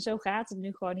ijsbadworkshops. En zo gaat het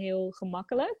nu gewoon heel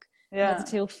gemakkelijk. Ja. Dat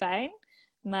is heel fijn.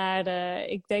 Maar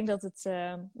ik denk dat het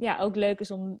ook leuk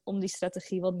is om die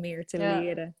strategie wat meer te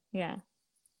leren. Ja.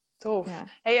 Tof. Ja.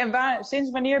 Hey, en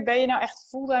sinds wanneer ben je nou echt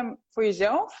fulltime voor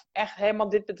jezelf? Echt helemaal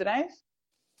dit bedrijf?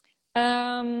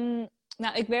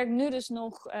 Nou, ik werk nu dus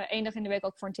nog 1 dag in de week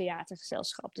ook voor een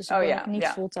theatergezelschap. Dus ik werk niet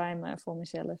fulltime voor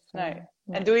mezelf. Nee.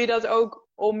 En doe je dat ook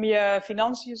om je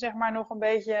financiën zeg maar nog een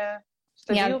beetje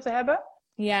stabiel te hebben?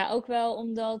 Ja, ook wel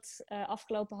omdat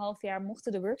afgelopen half jaar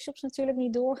mochten de workshops natuurlijk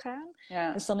niet doorgaan.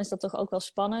 Ja. Dus dan is dat toch ook wel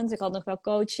spannend. Ik had nog wel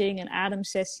coaching en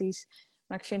ademsessies.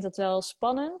 Maar ik vind dat wel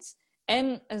spannend.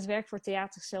 En het werk voor het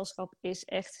theatergezelschap is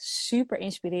echt super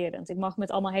inspirerend. Ik mag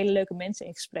met allemaal hele leuke mensen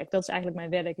in gesprek. Dat is eigenlijk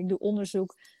mijn werk. Ik doe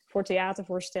onderzoek voor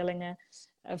theatervoorstellingen,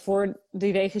 voor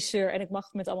die regisseur. En ik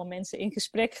mag met allemaal mensen in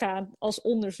gesprek gaan als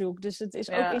onderzoek. Dus het is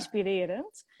ook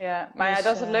inspirerend. Ja, maar dus,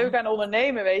 dat is het leuke aan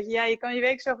ondernemen, weet je. Ja, je kan je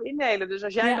week zelf indelen. Dus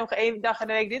als jij nog 1 dag in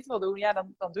de week dit wil doen,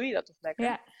 dan doe je dat toch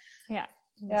lekker. Ja.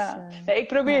 Dus, ik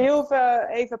probeer heel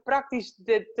even praktisch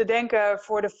te denken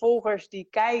voor de volgers die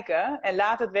kijken. En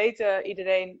laat het weten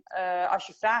iedereen als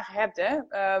je vragen hebt. Hè?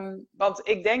 Want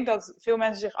ik denk dat veel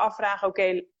mensen zich afvragen...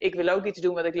 Oké, ik wil ook iets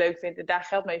doen wat ik leuk vind en daar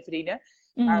geld mee verdienen.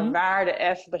 Maar waar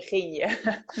de F begin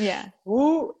je?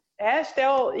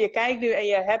 Stel, je kijkt nu en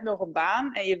je hebt nog een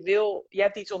baan... en je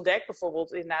hebt iets ontdekt,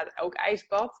 bijvoorbeeld inderdaad ook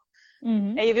ijsbad.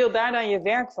 En je wil daar dan je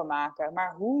werk van maken.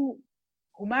 Maar hoe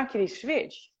maak je die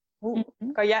switch?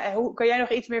 Kan jij nog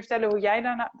iets meer vertellen hoe jij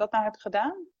dat nou hebt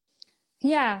gedaan?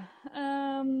 Ja,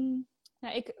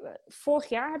 vorig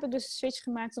jaar heb ik dus een switch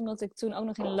gemaakt... omdat ik toen ook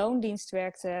nog in loondienst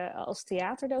werkte als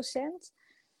theaterdocent.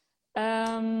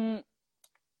 En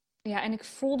ik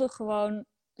voelde gewoon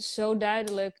zo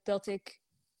duidelijk dat ik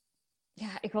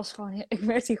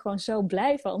werd hier gewoon zo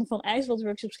blij van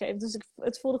ijsbadworkshops geven. Dus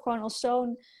het voelde gewoon als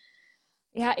zo'n...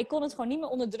 Ja, ik kon het gewoon niet meer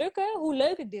onderdrukken hoe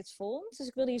leuk ik dit vond. Dus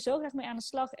ik wilde hier zo graag mee aan de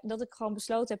slag. Dat ik gewoon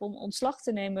besloten heb om ontslag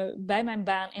te nemen bij mijn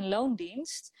baan in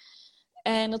loondienst.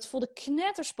 En dat voelde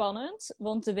knetterspannend.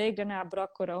 Want de week daarna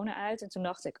brak corona uit. En toen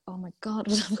dacht ik, oh my god,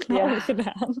 wat heb ik nou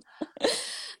gedaan?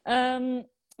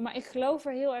 Maar ik geloof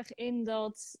er heel erg in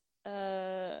dat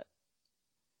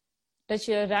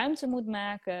je ruimte moet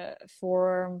maken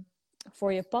voor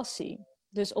je passie.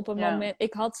 Dus op een moment...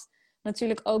 Ik had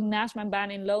natuurlijk ook naast mijn baan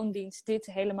in loondienst dit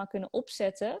helemaal kunnen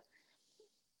opzetten.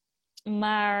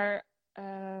 Maar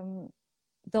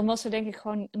dan was er denk ik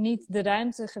gewoon niet de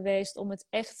ruimte geweest om het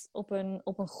echt op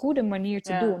een goede manier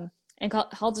te doen. En ik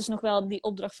had dus nog wel die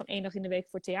opdracht van 1 dag in de week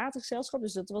voor theatergezelschap.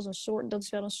 Dus dat is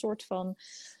wel een soort van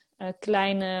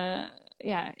kleine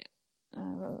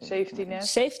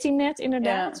safety net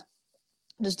inderdaad. Ja.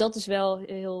 Dus dat is wel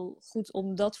heel goed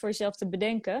om dat voor jezelf te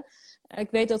bedenken.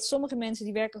 Ik weet dat sommige mensen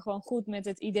die werken gewoon goed met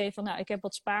het idee van... ik heb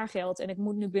wat spaargeld en ik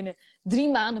moet nu binnen 3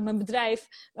 maanden mijn bedrijf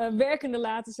werkende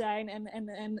laten zijn.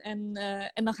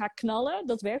 En dan ga ik knallen.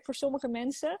 Dat werkt voor sommige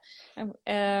mensen.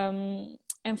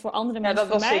 En voor andere mensen... Ja,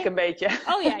 dat was ik een beetje.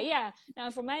 Oh ja.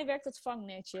 Nou, voor mij werkt dat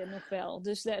vangnetje nog wel.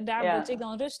 Dus daar word ik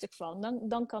dan rustig van.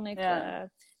 Dan kan ik...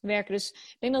 werken. Dus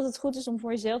ik denk dat het goed is om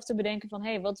voor jezelf te bedenken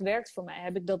van... wat werkt voor mij?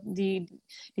 Heb ik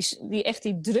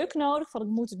die druk nodig? Van ik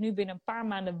moet het nu binnen een paar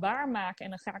maanden waarmaken... en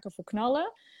dan ga ik ervoor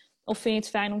knallen? Of vind je het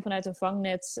fijn om vanuit een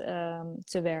vangnet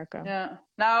te werken? Ja.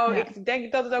 Nou, ik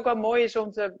denk dat het ook wel mooi is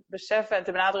om te beseffen... en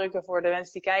te benadrukken voor de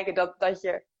mensen die kijken... dat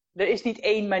er is niet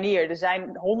 1 manier. Er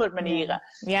zijn 100 manieren.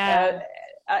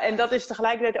 En dat is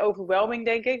tegelijkertijd overwhelming,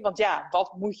 denk ik. Want ja,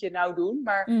 wat moet je nou doen?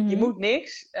 Maar je moet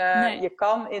niks. Nee. Je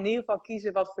kan in ieder geval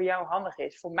kiezen wat voor jou handig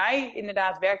is. Voor mij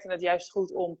inderdaad werkte het juist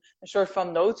goed om een soort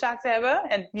van noodzaak te hebben.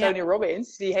 En Tony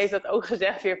Robbins, die heeft dat ook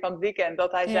gezegd weer van het weekend.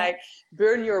 Dat hij zei,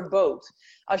 burn your boat.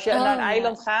 Als je naar een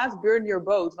eiland gaat, burn your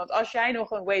boat. Want als jij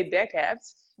nog een way back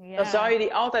hebt, dan zou je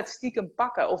die altijd stiekem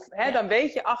pakken. Of dan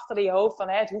weet je achter in je hoofd van,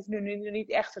 het hoeft nu niet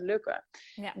echt te lukken.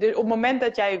 Ja. Dus op het moment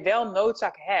dat jij wel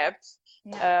noodzaak hebt,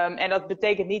 en dat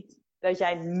betekent niet dat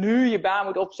jij nu je baan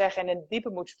moet opzeggen en in het diepe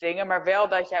moet springen, maar wel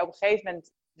dat jij op een gegeven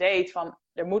moment weet van,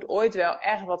 er moet ooit wel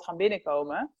echt wat gaan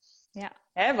binnenkomen. Ja.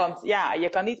 Want je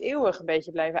kan niet eeuwig een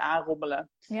beetje blijven aanrommelen.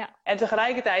 Ja. En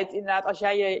tegelijkertijd, inderdaad, als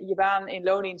jij je baan in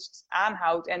loondienst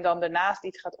aanhoudt en dan daarnaast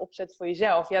iets gaat opzetten voor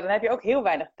jezelf, dan heb je ook heel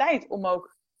weinig tijd om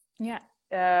ook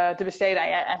te besteden aan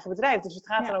je eigen bedrijf. Dus het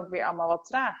gaat dan ook weer allemaal wat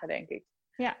trager, denk ik.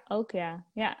 Ja, ook Ja,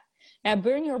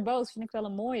 burn your boat vind ik wel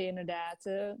een mooie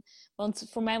inderdaad. Want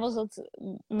voor mij was dat,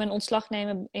 mijn ontslag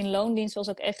nemen in loondienst was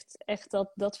ook echt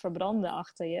dat verbranden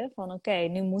achter je. Van oké,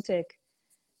 nu moet ik.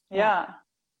 Ja.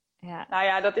 Nou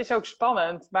ja, dat is ook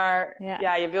spannend. Maar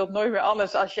je wilt nooit meer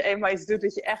anders als je eenmaal iets doet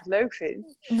dat je echt leuk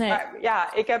vindt. Nee.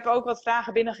 Maar ik heb ook wat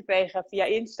vragen binnengekregen via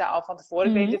Insta al van tevoren.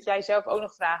 Ik weet niet of jij zelf ook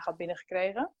nog vragen had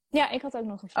binnengekregen. Ja, ik had ook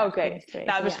nog een vraag binnengekregen.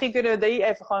 Nou, misschien kunnen we die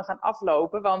even gewoon gaan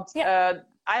aflopen. Want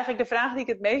eigenlijk de vraag die ik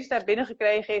het meest heb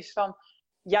binnengekregen is van,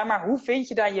 maar hoe vind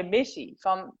je dan je missie?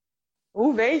 Van,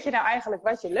 hoe weet je nou eigenlijk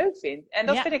wat je leuk vindt? En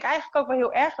dat vind ik eigenlijk ook wel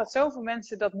heel erg, dat zoveel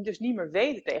mensen dat dus niet meer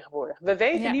weten tegenwoordig. We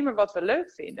weten niet meer wat we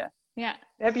leuk vinden. Ja.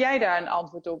 Heb jij daar een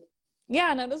antwoord op?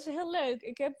 Ja, nou dat is heel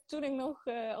leuk. Toen ik nog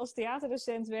als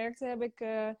theaterdocent werkte, heb ik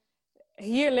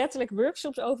hier letterlijk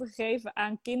workshops over gegeven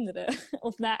aan kinderen.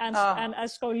 Of aan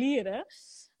scholieren.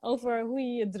 Over hoe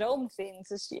je je droom vindt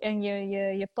dus, en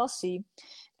je passie.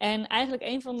 En eigenlijk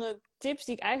een van de tips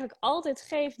die ik eigenlijk altijd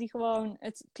geef, die gewoon,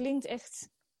 het klinkt echt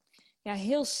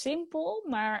heel simpel,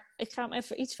 maar ik ga hem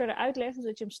even iets verder uitleggen,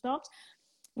 zodat je hem snapt.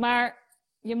 Maar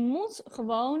je moet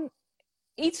gewoon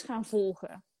iets gaan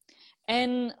volgen.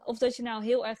 En of dat je nou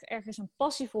heel erg ergens een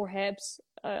passie voor hebt,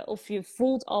 of je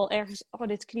voelt al ergens,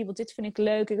 dit kriebelt, dit vind ik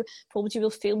leuk. Bijvoorbeeld je wil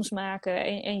films maken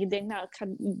en je denkt, nou ik ga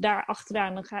daar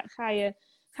achteraan. Dan ga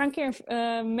een keer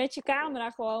met je camera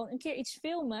gewoon een keer iets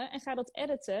filmen en ga dat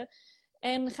editen.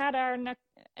 En ga daar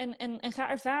en ga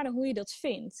ervaren hoe je dat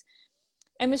vindt.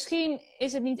 En misschien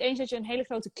is het niet eens dat je een hele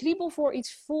grote kriebel voor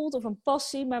iets voelt of een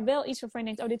passie, maar wel iets waarvan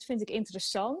je denkt, dit vind ik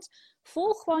interessant.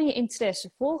 Volg gewoon je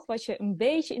interesse. Volg wat je een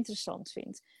beetje interessant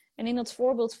vindt. En in dat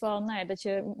voorbeeld van dat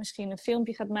je misschien een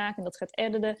filmpje gaat maken en dat gaat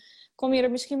editen, kom je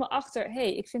er misschien wel achter,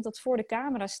 ik vind dat voor de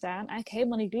camera staan eigenlijk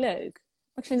helemaal niet leuk.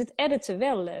 Maar ik vind het editen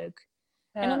wel leuk.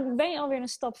 Ja. En dan ben je alweer een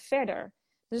stap verder.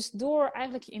 Dus door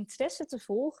eigenlijk je interesse te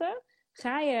volgen,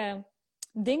 ga je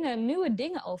nieuwe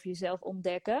dingen over jezelf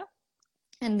ontdekken.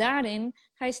 En daarin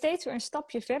ga je steeds weer een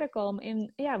stapje verder komen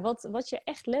in wat je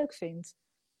echt leuk vindt.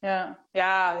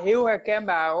 Ja, heel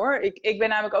herkenbaar hoor. Ik ben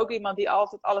namelijk ook iemand die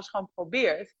altijd alles gewoon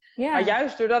probeert. Ja. Maar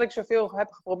juist doordat ik zoveel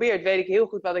heb geprobeerd, weet ik heel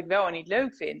goed wat ik wel en niet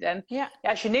leuk vind. En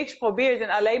als je niks probeert en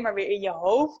alleen maar weer in je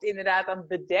hoofd inderdaad aan het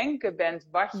bedenken bent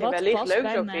wat je wellicht leuk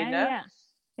zou vinden.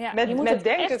 Ja. Met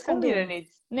denken kom je er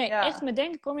niet. Nee, echt met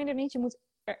denken kom je er niet. Je moet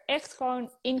er echt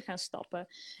gewoon in gaan stappen.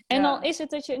 En dan is het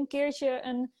dat je een keertje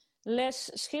een les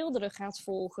schilderen gaat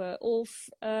volgen. Of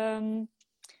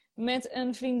met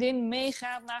een vriendin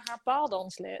meegaat naar haar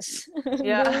paaldansles.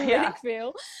 Weet ik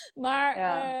veel. Maar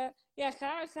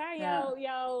ga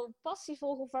jouw passie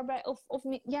volgen of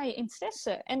je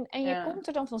interesse. En je komt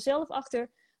er dan vanzelf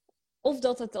achter of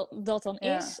dat dan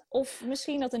is. Of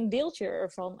misschien dat een deeltje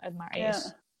ervan het maar is.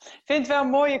 Ja. Ik vind het wel een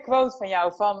mooie quote van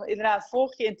jou. Van inderdaad,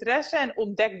 volg je interesse en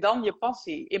ontdek dan je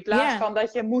passie. In plaats van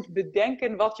dat je moet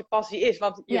bedenken wat je passie is.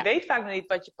 Want je weet vaak nog niet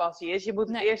wat je passie is. Je moet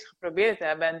het eerst geprobeerd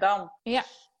hebben en dan... Ja,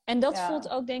 en dat voelt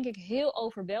ook denk ik heel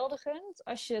overweldigend.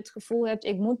 Als je het gevoel hebt,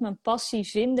 ik moet mijn passie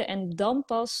vinden en dan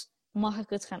pas mag ik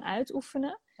het gaan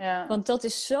uitoefenen. Ja. Want dat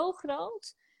is zo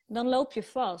groot, dan loop je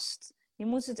vast. Je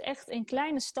moet het echt in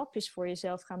kleine stapjes voor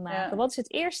jezelf gaan maken. Ja. Wat is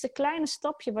het eerste kleine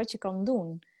stapje wat je kan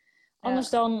doen? Anders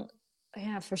dan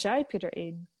verzuip je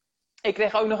erin. Ik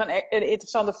kreeg ook nog een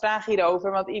interessante vraag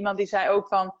hierover. Want iemand die zei ook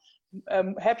van...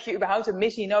 heb je überhaupt een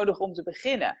missie nodig om te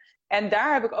beginnen? En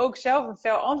daar heb ik ook zelf een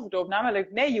fel antwoord op.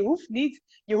 Namelijk, nee,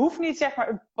 je hoeft niet zeg maar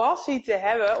een passie te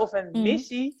hebben of een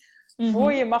missie...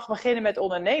 voor je mag beginnen met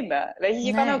ondernemen. Weet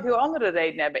je kan ook heel andere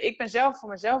redenen hebben. Ik ben zelf voor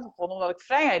mezelf begonnen omdat ik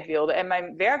vrijheid wilde. En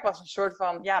mijn werk was een soort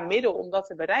van middel om dat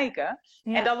te bereiken.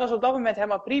 Ja. En dat was op dat moment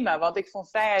helemaal prima. Want ik vond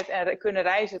vrijheid en kunnen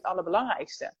reizen het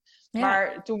allerbelangrijkste. Ja.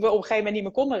 Maar toen we op een gegeven moment niet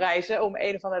meer konden reizen, om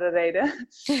een of andere reden,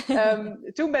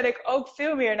 toen ben ik ook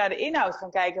veel meer naar de inhoud gaan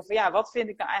kijken. Van ja, wat vind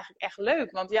ik nou eigenlijk echt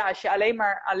leuk? Want ja, als je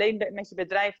alleen met je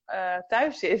bedrijf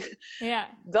thuis zit,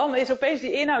 dan is opeens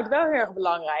die inhoud wel heel erg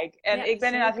belangrijk. En ik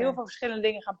ben inderdaad heel veel verschillende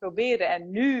dingen gaan proberen.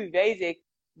 En nu weet ik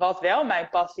wat wel mijn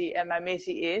passie en mijn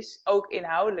missie is, ook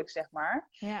inhoudelijk, zeg maar.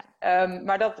 Ja.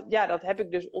 Maar dat heb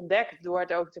ik dus ontdekt door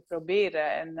het ook te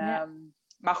proberen. En,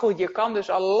 maar goed, je kan dus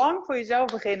al lang voor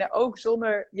jezelf beginnen, ook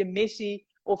zonder je missie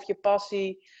of je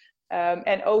passie.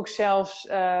 En ook zelfs,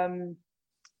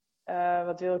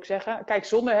 wat wil ik zeggen? Kijk,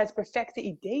 zonder het perfecte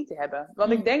idee te hebben.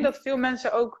 Want ik denk dat veel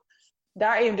mensen ook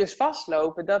daarin dus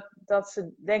vastlopen. Dat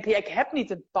ze denken, ja, ik heb niet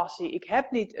een passie, ik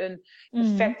heb niet een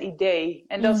perfect idee.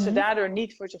 En dat ze daardoor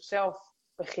niet voor zichzelf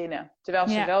beginnen. Terwijl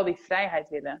ze wel die vrijheid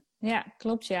willen. Ja,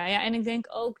 klopt ja. En ik denk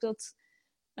ook dat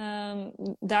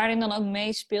daarin dan ook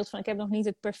meespeelt van ik heb nog niet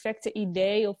het perfecte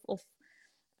idee. Of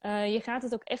je gaat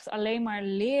het ook echt alleen maar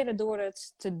leren door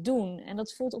het te doen. En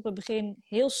dat voelt op het begin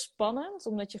heel spannend.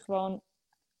 Omdat je gewoon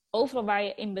overal waar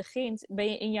je in begint,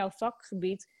 ben je in jouw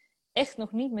vakgebied echt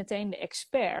nog niet meteen de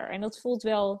expert. En dat voelt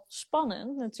wel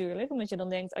spannend natuurlijk. Omdat je dan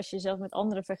denkt, als je jezelf met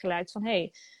anderen vergelijkt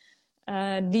van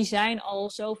die zijn al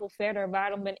zoveel verder,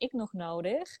 waarom ben ik nog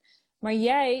nodig? Maar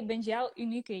jij bent jouw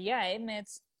unieke jij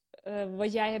met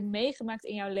wat jij hebt meegemaakt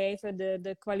in jouw leven,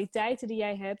 de kwaliteiten die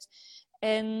jij hebt.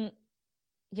 En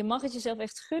je mag het jezelf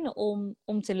echt gunnen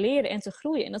om te leren en te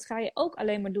groeien. En dat ga je ook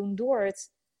alleen maar doen door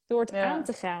het aan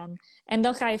te gaan. En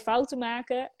dan ga je fouten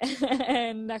maken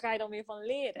en daar ga je dan weer van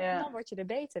leren. En dan word je er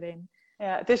beter in.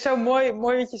 Ja, het is zo mooi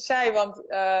wat je zei, want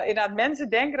inderdaad, mensen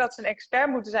denken dat ze een expert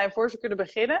moeten zijn voor ze kunnen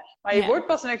beginnen. Maar je wordt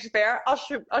pas een expert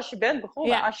als je bent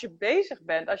begonnen, als je bezig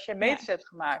bent, als je meters hebt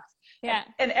gemaakt.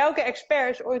 Ja. En elke expert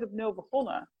is ooit op 0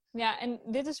 begonnen. Ja, en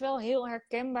dit is wel heel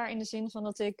herkenbaar in de zin van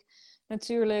dat ik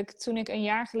natuurlijk, toen ik een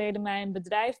jaar geleden mijn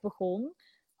bedrijf begon,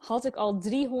 had ik al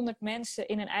 300 mensen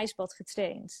in een ijsbad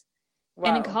getraind. Wow.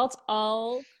 En ik had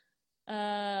al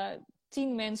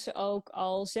 10 mensen ook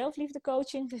al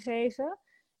zelfliefdecoaching gegeven.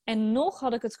 En nog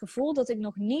had ik het gevoel dat ik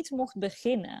nog niet mocht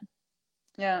beginnen.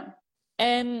 Ja.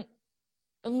 En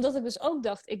omdat ik dus ook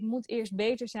dacht, ik moet eerst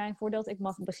beter zijn voordat ik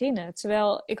mag beginnen.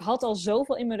 Terwijl ik had al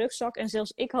zoveel in mijn rugzak en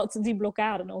zelfs ik had die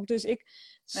blokkade nog. Dus ik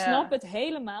snap het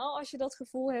helemaal als je dat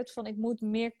gevoel hebt van ik moet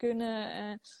meer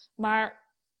kunnen. Maar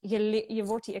je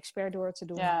wordt die expert door het te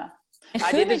doen. Ja. En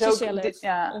gun het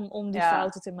jezelf om die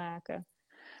fouten te maken.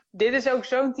 Dit is ook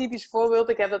zo'n typisch voorbeeld.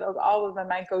 Ik heb dat ook altijd met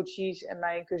mijn coaches en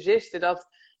mijn cursisten. Dat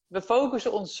we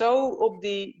focussen ons zo op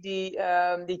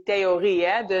die theorie,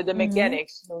 hè? De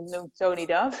mechanics, noemt Tony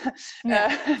dat. Ja.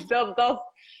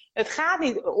 Het gaat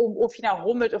niet om of je nou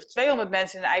 100 of 200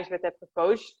 mensen in een ijsbad hebt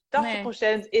gecoacht.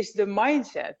 80% is de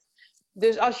mindset.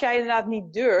 Dus als jij inderdaad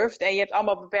niet durft en je hebt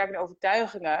allemaal beperkende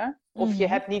overtuigingen, of je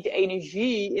hebt niet de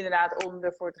energie inderdaad om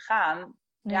ervoor te gaan,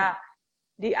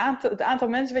 het aantal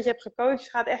mensen wat je hebt gecoacht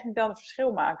gaat echt niet dan het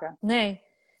verschil maken. Nee,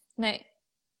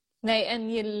 en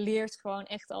je leert gewoon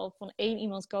echt al van 1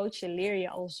 iemand coachen, leer je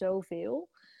al zoveel.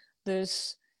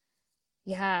 Dus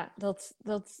ja, dat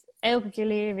elke keer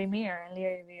leer je weer meer en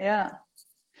leer je weer. Ja.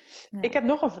 Ik heb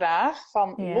nog een vraag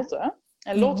van Lotte.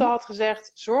 En Lotte had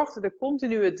gezegd, zorgde de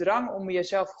continue drang om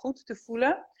jezelf goed te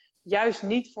voelen juist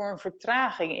niet voor een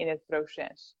vertraging in het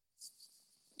proces?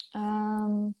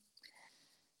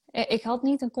 Ik had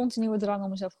niet een continue drang om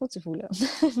mezelf goed te voelen.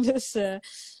 Dus,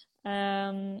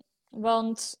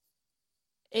 want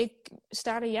ik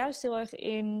sta er juist heel erg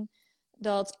in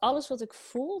dat alles wat ik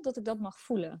voel, dat ik dat mag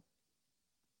voelen.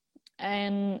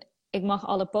 En ik mag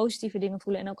alle positieve dingen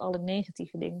voelen en ook alle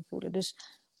negatieve dingen voelen. Dus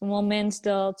op het moment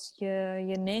dat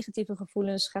je negatieve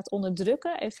gevoelens gaat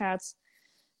onderdrukken en gaat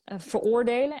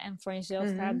veroordelen en van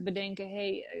jezelf gaat bedenken,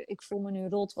 ik voel me nu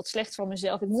rot, wat slecht van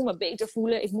mezelf, ik moet me beter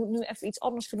voelen, ik moet nu even iets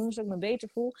anders gaan doen zodat ik me beter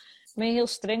voel. Dan ben je heel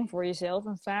streng voor jezelf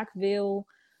en vaak wil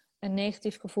een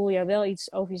negatief gevoel jou wel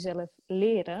iets over jezelf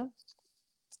leren.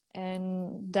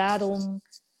 En daarom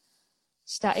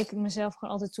sta ik mezelf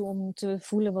gewoon altijd toe om te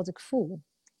voelen wat ik voel.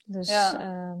 Dus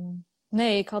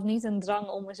nee, ik had niet een drang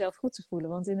om mezelf goed te voelen.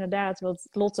 Want inderdaad, wat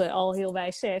Lotte al heel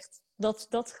wijs zegt, dat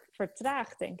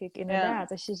vertraagt, denk ik,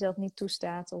 inderdaad. Als je jezelf niet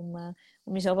toestaat om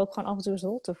jezelf ook gewoon af en toe eens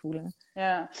rot te voelen.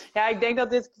 Ja, ik denk dat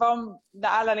dit kwam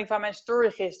naar aanleiding van mijn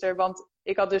story gisteren. Want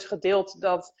ik had dus gedeeld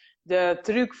dat de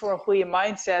truc voor een goede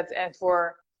mindset en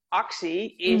voor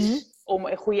actie is om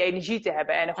een goede energie te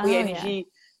hebben. En een goede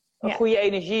energie... Een goede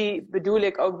energie bedoel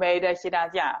ik ook mee dat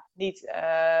je niet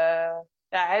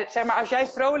ja, zeg maar, als jij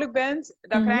vrolijk bent,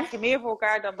 dan krijg je meer voor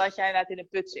elkaar dan dat jij inderdaad in een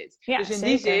put zit. Ja, dus in zeker.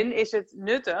 die zin is het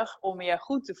nuttig om je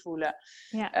goed te voelen.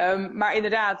 Ja. Maar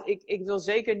inderdaad, ik wil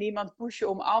zeker niemand pushen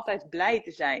om altijd blij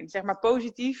te zijn. Zeg maar,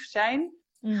 positief zijn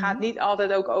gaat niet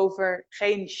altijd ook over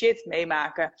geen shit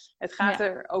meemaken. Het gaat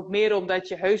er ook meer om dat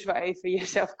je heus wel even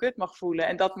jezelf kut mag voelen.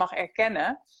 En dat mag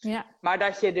erkennen. Ja. Maar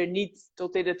dat je er niet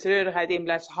tot in de treurigheid in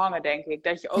blijft hangen, denk ik.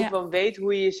 Dat je ook wel weet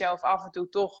hoe je jezelf af en toe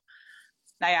toch...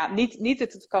 Nou ja, niet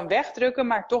het kan wegdrukken,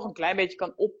 maar toch een klein beetje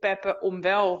kan oppeppen om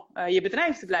wel je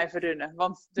bedrijf te blijven runnen.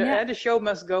 Want de show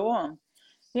must go on.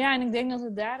 Ja, en ik denk dat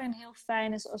het daarin heel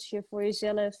fijn is als je voor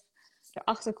jezelf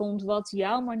erachter komt wat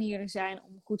jouw manieren zijn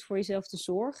om goed voor jezelf te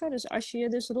zorgen. Dus als je je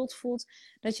dus rot voelt,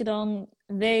 dat je dan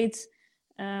weet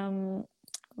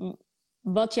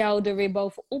wat jou er weer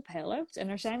bovenop helpt. En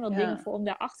er zijn wel dingen voor om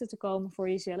daarachter te komen voor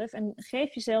jezelf. En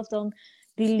geef jezelf dan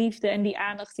die liefde en die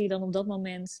aandacht die je dan op dat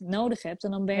moment nodig hebt.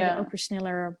 En dan ben je er ook weer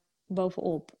sneller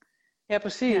bovenop. Ja,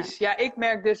 precies. Ja, ik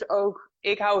merk dus ook...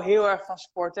 Ik hou heel erg van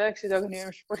sporten. Ik zit ook nu in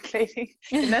mijn sportkleding.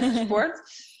 Net gesport.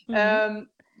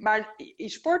 Maar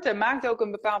sporten maakt ook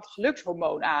een bepaald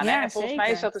gelukshormoon aan. Ja, hè? En volgens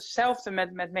mij is dat hetzelfde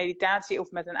met meditatie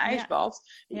of met een ijsbad.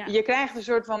 Ja. Je krijgt een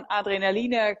soort van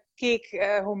adrenaline, kick,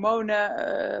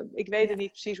 hormonen. Ik weet het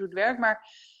niet precies hoe het werkt, maar...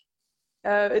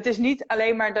 het is niet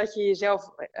alleen maar dat je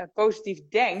jezelf positief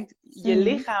denkt. Je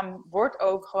lichaam wordt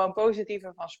ook gewoon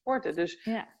positiever van sporten. Dus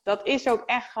dat is ook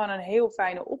echt gewoon een heel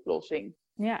fijne oplossing.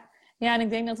 Ja, en ik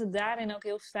denk dat het daarin ook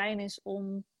heel fijn is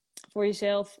om voor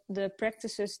jezelf de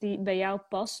practices die bij jou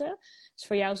passen. Dus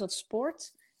voor jou is dat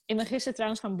sport. Ik ben gisteren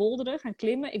trouwens gaan boulderen, gaan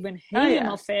klimmen. Ik ben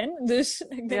helemaal fan. Dus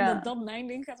ik denk dat dat mijn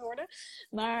ding gaat worden.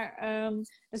 Maar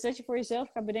dus dat je voor jezelf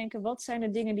gaat bedenken... wat zijn de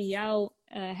dingen die jou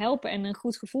helpen en een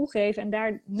goed gevoel geven... en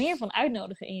daar meer van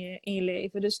uitnodigen in je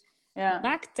leven. Dus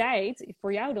maak tijd,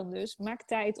 voor jou dan dus... maak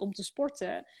tijd om te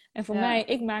sporten. En voor mij,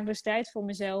 ik maak dus tijd voor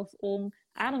mezelf om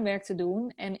ademwerk te doen...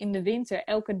 en in de winter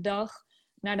elke dag...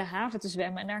 naar de haven te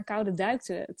zwemmen en naar een koude duik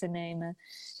te nemen.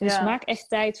 Dus maak echt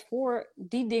tijd voor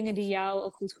die dingen die jou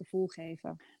een goed gevoel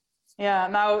geven. Ja,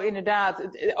 nou inderdaad.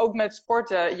 Ook met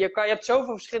sporten. Je hebt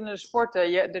zoveel verschillende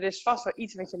sporten. Er is vast wel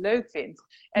iets wat je leuk vindt.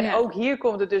 En ook hier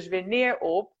komt het dus weer neer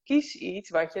op... kies iets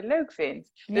wat je leuk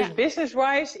vindt. Dus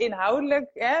business-wise, inhoudelijk...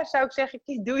 zou ik zeggen,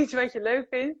 doe iets wat je leuk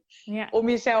vindt. Om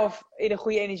jezelf in een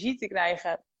goede energie te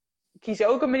krijgen. Kies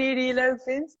ook een manier die je leuk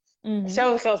vindt.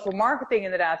 Hetzelfde geldt voor marketing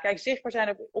inderdaad. Kijk, zichtbaar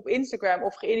zijn op Instagram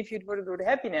of geïnterviewd worden door de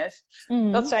Happiness.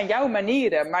 Dat zijn jouw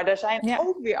manieren. Maar daar zijn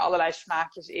ook weer allerlei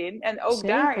smaakjes in. En ook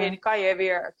daarin kan je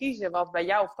weer kiezen wat bij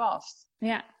jou past.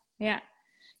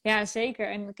 Ja, zeker.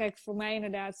 En kijk, voor mij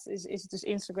inderdaad is het dus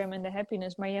Instagram en de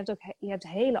Happiness. Maar je hebt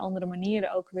hele andere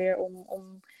manieren ook weer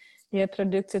om je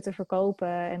producten te verkopen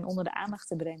en onder de aandacht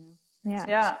te brengen.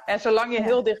 Ja, en zolang je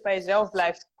heel dicht bij jezelf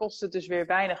blijft, kost het dus weer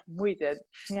weinig moeite.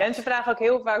 Mensen vragen ook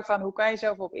heel vaak van, hoe kan je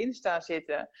zelf op Insta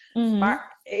zitten?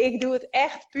 Maar ik doe het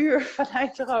echt puur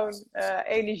vanuit gewoon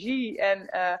energie. En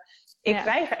ik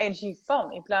krijg er energie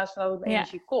van, in plaats van dat het me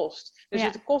energie kost. Dus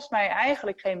het kost mij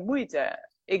eigenlijk geen moeite.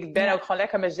 Ik ben ook gewoon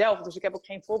lekker mezelf, dus ik heb ook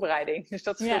geen voorbereiding. Dus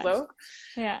dat scheelt ook.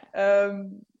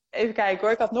 Even kijken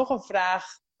hoor, ik had nog een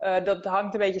vraag. Dat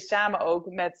hangt een beetje samen ook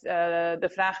met de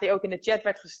vraag die ook in de chat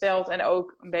werd gesteld. En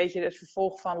ook een beetje het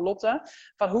vervolg van Lotte.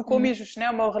 Van hoe kom je zo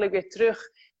snel mogelijk weer terug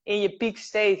in je peak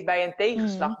state bij een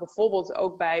tegenslag? Bijvoorbeeld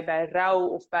ook bij rouw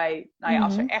of bij, nou ja,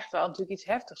 als er echt wel natuurlijk iets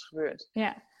heftigs gebeurt.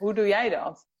 Hoe doe jij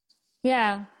dat?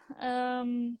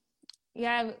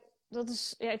 Dat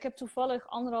is, ik heb toevallig 1,5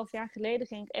 jaar geleden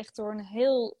ging ik echt door een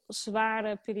heel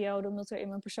zware periode. Omdat er in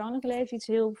mijn persoonlijke leven iets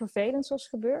heel vervelends was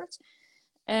gebeurd.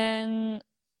 En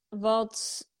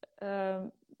wat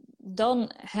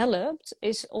dan helpt,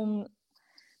 is om...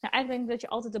 Nou, eigenlijk denk ik dat je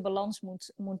altijd de balans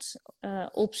moet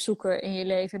opzoeken in je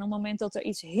leven. En op het moment dat er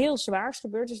iets heel zwaars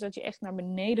gebeurt, dus dat je echt naar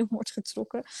beneden wordt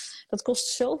getrokken, dat kost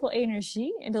zoveel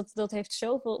energie. En dat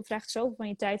vraagt zoveel van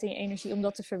je tijd en je energie om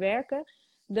dat te verwerken.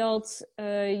 Dat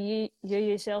je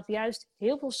jezelf juist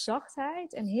heel veel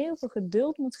zachtheid en heel veel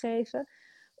geduld moet geven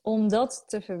om dat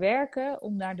te verwerken,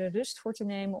 om daar de rust voor te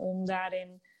nemen, om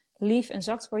daarin lief en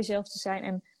zacht voor jezelf te zijn.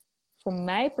 En voor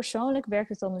mij persoonlijk werkt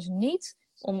het dan dus niet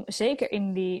om, zeker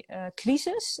in die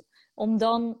crisis, om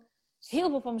dan heel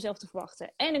veel van mezelf te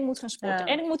verwachten. En ik moet gaan sporten.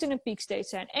 En ik moet in een peak state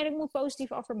zijn. En ik moet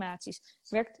positieve affirmaties.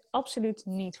 Werkt absoluut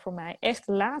niet voor mij. Echt,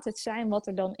 laat het zijn wat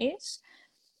er dan is.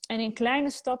 En in kleine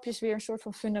stapjes weer een soort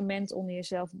van fundament onder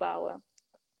jezelf bouwen.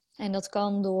 En dat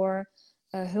kan door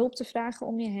hulp te vragen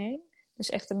om je heen. Dus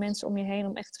echt de mensen om je heen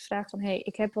om echt te vragen van... hey,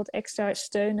 ik heb wat extra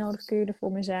steun nodig, kun je er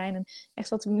voor me zijn? En echt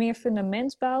wat meer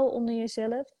fundament bouwen onder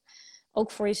jezelf.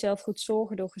 Ook voor jezelf goed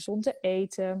zorgen door gezond te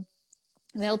eten.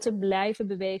 wel te blijven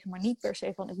bewegen, maar niet per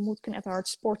se van ik moet knetterhard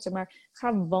sporten, maar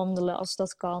ga wandelen als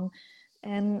dat kan.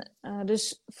 En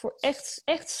dus voor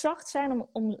echt zacht zijn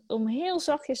om heel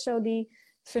zachtjes zo die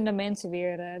fundamenten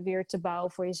weer te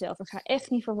bouwen voor jezelf. En ga echt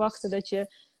niet verwachten dat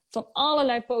je van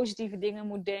allerlei positieve dingen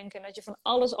moet denken en dat je van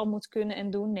alles al moet kunnen en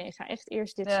doen. Nee, ga echt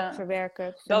eerst dit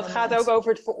verwerken. Dat gaat ook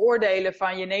over het veroordelen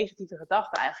van je negatieve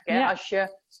gedachten eigenlijk. Hè?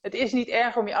 Ja. Het is niet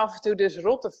erg om je af en toe dus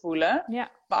rot te voelen.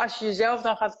 Ja. Maar als je jezelf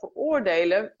dan gaat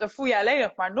veroordelen, dan voel je alleen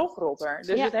nog maar nog rotter.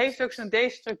 Dus het heeft ook zo'n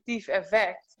destructief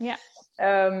effect. Ja.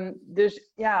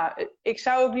 Dus ja, ik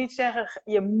zou ook niet zeggen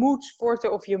je moet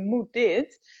sporten of je moet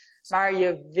dit. Maar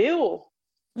je wil,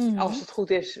 als het goed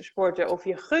is, sporten. Of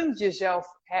je gunt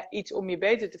jezelf iets om je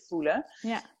beter te voelen.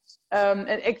 Ja.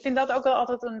 En ik vind dat ook wel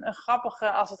altijd een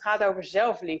grappige als het gaat over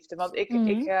zelfliefde. Want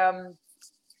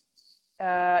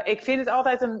ik vind het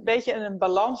altijd een beetje een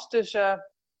balans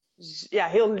tussen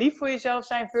heel lief voor jezelf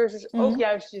zijn versus ook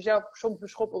juist jezelf soms een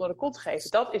schop onder de kont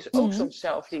geven. Dat is ook soms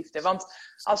zelfliefde. Want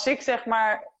als ik zeg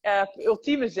maar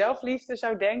ultieme zelfliefde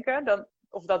zou denken,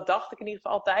 of dat dacht ik in ieder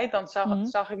geval altijd, dan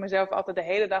zag ik mezelf altijd de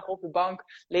hele dag op de bank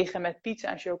liggen met pizza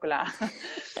en chocola.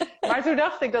 Maar toen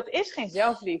dacht ik, dat is geen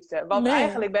zelfliefde. Want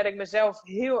eigenlijk ben ik mezelf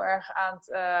heel erg aan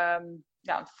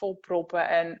het volproppen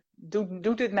en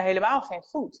doet dit me helemaal geen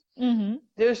goed.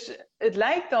 Dus het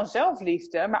lijkt dan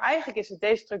zelfliefde, maar eigenlijk is het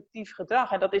destructief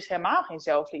gedrag en dat is helemaal geen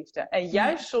zelfliefde. En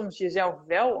juist soms jezelf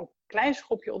wel een klein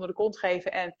schopje onder de kont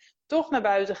geven en toch naar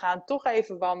buiten gaan, toch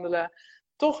even wandelen,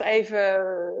 toch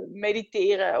even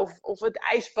mediteren of het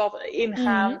ijsbad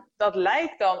ingaan. Dat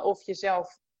lijkt dan of je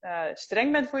zelf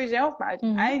streng bent voor jezelf, maar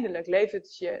uiteindelijk levert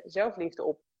het je zelfliefde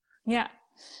op. Ja,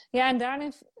 en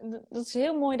daarin, dat is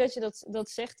heel mooi dat je dat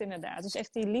zegt inderdaad. Dus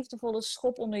echt die liefdevolle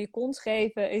schop onder je kont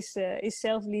geven is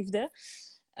zelfliefde.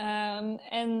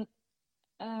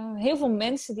 Heel veel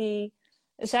mensen die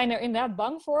zijn er inderdaad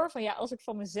bang voor. Van als ik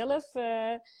van mezelf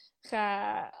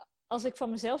als ik van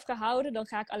mezelf ga houden, dan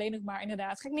ga ik alleen nog maar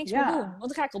ga ik niks meer doen. Want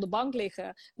dan ga ik op de bank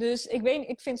liggen. Dus ik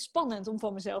vind het spannend om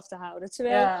van mezelf te houden.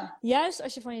 Terwijl juist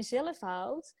als je van jezelf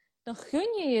houdt, dan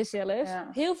gun je jezelf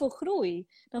heel veel groei.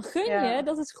 Dan gun je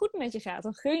dat het goed met je gaat.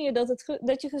 Dan gun je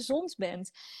dat je gezond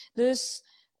bent. Dus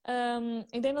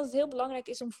ik denk dat het heel belangrijk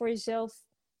is om voor jezelf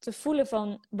te voelen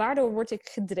van waardoor word ik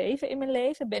gedreven in mijn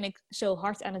leven? Ben ik zo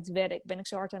hard aan het werk? Ben ik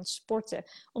zo hard aan het sporten?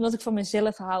 Omdat ik van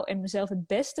mezelf hou en mezelf het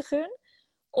beste gun?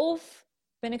 Of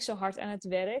ben ik zo hard aan het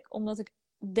werk omdat ik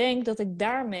denk dat ik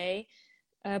daarmee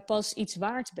pas iets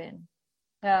waard ben?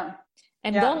 Ja,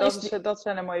 en dat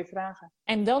zijn de mooie vragen.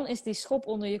 En dan is die schop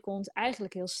onder je kont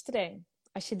eigenlijk heel streng.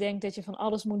 Als je denkt dat je van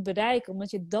alles moet bereiken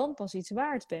omdat je dan pas iets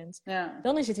waard bent.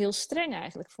 Dan is het heel streng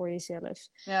eigenlijk voor jezelf.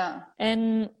 Ja.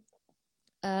 En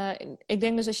ik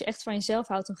denk dus als je echt van jezelf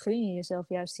houdt, dan gun je jezelf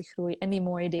juist die groei en die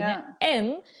mooie dingen. Ja.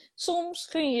 En soms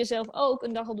gun je jezelf ook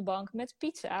een dag op de bank met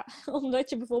pizza. Omdat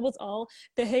je bijvoorbeeld al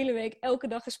de hele week elke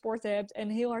dag gesport hebt en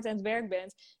heel hard aan het werk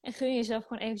bent. En gun je jezelf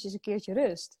gewoon eventjes een keertje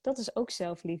rust. Dat is ook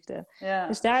zelfliefde. Ja.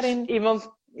 Dus daarin...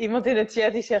 Iemand in de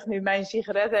chat die zegt nu mijn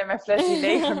sigaretten en mijn fles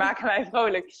jenever maken mij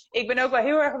vrolijk. Ik ben ook wel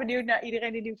heel erg benieuwd naar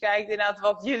iedereen die nu kijkt inderdaad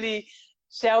wat jullie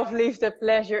zelfliefde,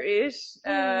 pleasure is.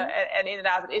 En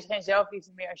inderdaad, het is geen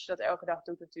zelfliefde meer als je dat elke dag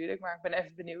doet natuurlijk. Maar ik ben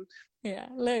even benieuwd. Ja,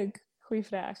 leuk. Goeie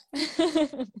vraag.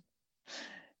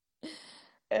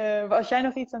 Was jij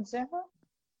nog iets aan het zeggen?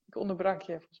 Ik onderbrak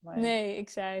je volgens mij. Nee, ik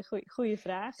zei goeie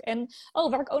vraag. En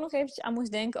waar ik ook nog eventjes aan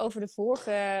moest denken over de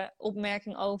vorige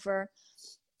opmerking over...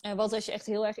 wat als je echt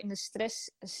heel erg in de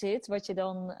stress zit, wat je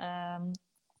dan...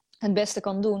 het beste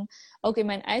kan doen. Ook in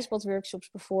mijn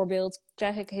ijsbadworkshops bijvoorbeeld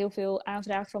krijg ik heel veel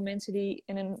aanvragen van mensen die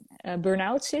in een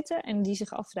burn-out zitten en die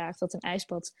zich afvragen dat een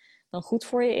ijsbad dan goed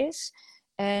voor je is.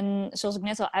 En zoals ik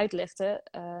net al uitlegde,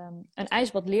 een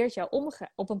ijsbad leert jou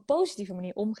op een positieve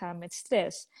manier omgaan met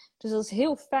stress. Dus dat is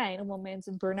heel fijn op het moment,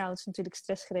 een burn-out is natuurlijk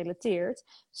stressgerelateerd.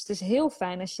 Dus het is heel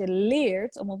fijn als je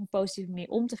leert om op een positieve manier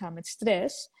om te gaan met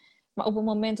stress. Maar op het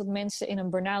moment dat mensen in een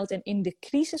burn-out en in de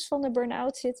crisis van de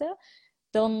burn-out zitten,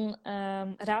 dan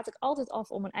raad ik altijd af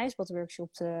om een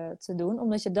ijsbadworkshop te doen.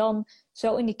 Omdat je dan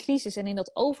zo in die crisis en in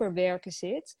dat overwerken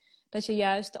zit, dat je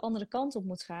juist de andere kant op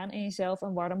moet gaan en jezelf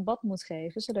een warm bad moet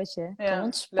geven, zodat je kan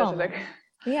ontspannen. Letterlijk.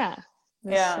 Ja.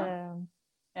 Dus,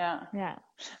 ja.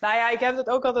 Nou ja, ik heb het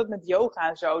ook altijd met yoga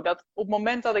en zo. Dat op het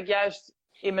moment dat ik juist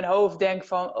in mijn hoofd denk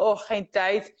van,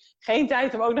 geen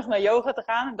tijd om ook nog naar yoga te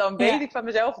gaan. Dan weet ik van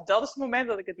mezelf, dat is het moment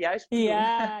dat ik het juist moet doen.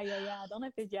 Ja, dan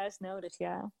heb je het juist nodig,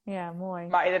 ja, mooi.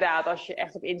 Maar inderdaad, als je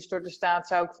echt op instorten staat,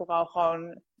 zou ik vooral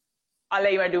gewoon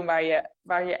alleen maar doen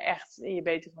waar je echt je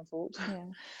beter van voelt. Ja.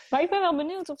 Maar ik ben wel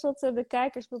benieuwd of dat de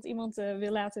kijkers, dat iemand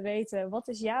wil laten weten, wat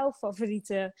is jouw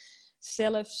favoriete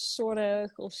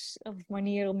zelfzorg of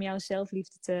manier om jouw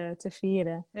zelfliefde te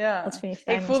vieren? Wat Ja, vind je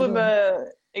fijn om te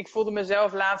doen? ik voelde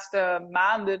mezelf de laatste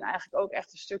maanden eigenlijk ook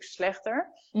echt een stuk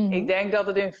slechter. Ik Mhm. denk dat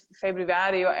het in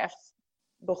februari wel echt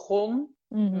begon.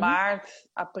 Mhm. Maart,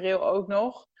 april ook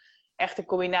nog. Echt een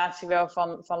combinatie wel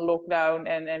van lockdown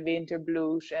en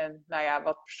winterblues en nou ja,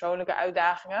 wat persoonlijke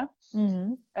uitdagingen.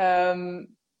 Mhm.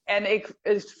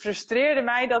 Het frustreerde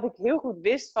mij dat ik heel goed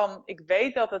wist van, ik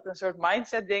weet dat het een soort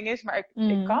mindset ding is, maar ik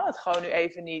Mhm. kan het gewoon nu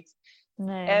even niet.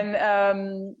 Nee.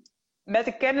 En met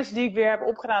de kennis die ik weer heb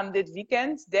opgedaan dit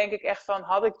weekend, denk ik echt van,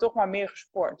 had ik toch maar meer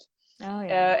gesport. Oh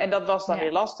ja. En dat was dan weer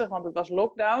Ja. lastig, want het was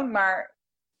lockdown. Maar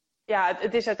ja,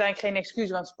 het is uiteindelijk geen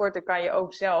excuus, want sporten kan je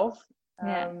ook zelf.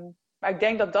 Ja. Maar ik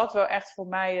denk dat dat wel echt voor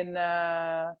mij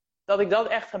dat ik dat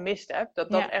echt gemist heb. Dat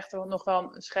Ja. echt nog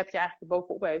wel een schepje eigenlijk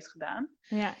erbovenop heeft gedaan.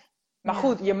 Ja. Maar Ja.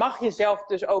 goed, je mag jezelf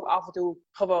dus ook af en toe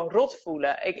gewoon rot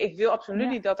voelen. Ik wil absoluut Ja.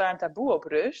 niet dat daar een taboe op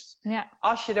rust. Ja.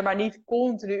 Als je er maar niet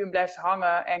continu in blijft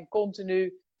hangen en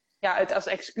continu het als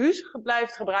excuus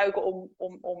blijft gebruiken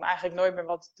om eigenlijk nooit meer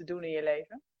wat te doen in je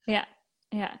leven. Ja.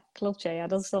 Ja, klopt. Ja.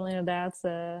 Dat is dan inderdaad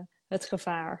het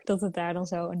gevaar. Dat het daar dan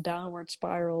zo een downward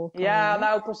spiral kan Ja, worden.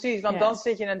 nou precies. Want Ja. dan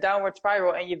zit je in een downward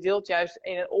spiral en je wilt juist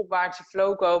in een opwaartse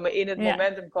flow komen, in het Ja.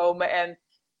 momentum komen. En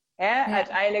Ja.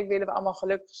 uiteindelijk willen we allemaal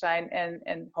gelukkig zijn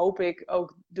en hoop ik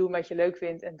ook doen wat je leuk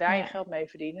vindt en daar je Ja. geld mee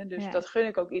verdienen. Dus Ja. dat gun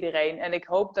ik ook iedereen. En ik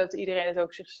hoop dat iedereen het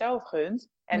ook zichzelf gunt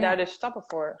en Ja. daar dus stappen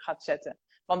voor gaat zetten.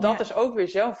 Want dat Ja. is ook weer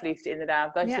zelfliefde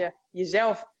inderdaad. Dat Ja. je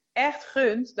jezelf echt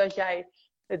gunt dat jij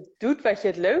het doet wat je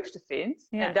het leukste vindt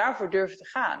Ja. en daarvoor durft te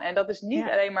gaan. En dat is niet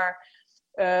Ja. alleen maar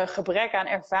gebrek aan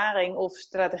ervaring of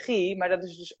strategie, maar dat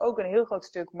is dus ook een heel groot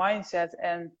stuk mindset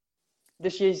en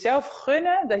dus jezelf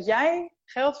gunnen dat jij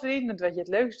geld verdient met wat je het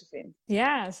leukste vindt.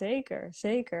 Ja, zeker.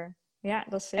 Zeker. Ja,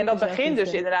 dat is zeker En dat begint dus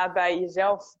zelfliefde. inderdaad bij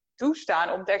jezelf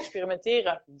toestaan om te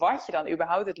experimenteren wat je dan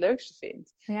überhaupt het leukste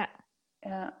vindt. Ja.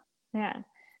 Ja, Ja.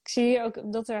 Ik zie hier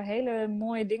ook dat er hele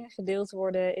mooie dingen gedeeld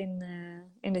worden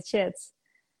in de chat.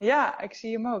 ja, ik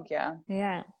zie hem ook, ja.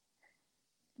 Ja.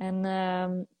 En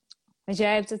want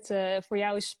jij hebt het, voor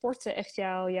jou is sporten echt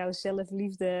jouw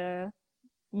zelfliefde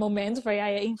moment waar jij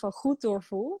je in ieder geval goed door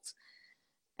voelt.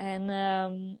 En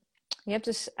je hebt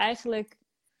dus eigenlijk,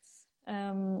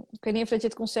 ik weet niet of dat je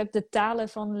het concept de talen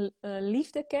van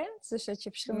liefde kent. Dus dat je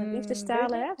verschillende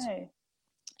liefdestalen Weet ik? hebt. Nee.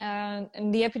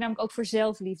 En die heb je namelijk ook voor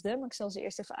zelfliefde. Maar ik zal ze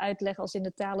eerst even uitleggen als in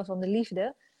de talen van de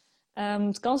liefde.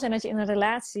 Het kan zijn dat je in een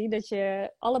relatie, dat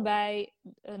je allebei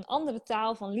een andere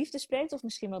taal van liefde spreekt. Of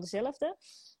misschien wel dezelfde.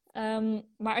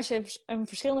 Maar als je een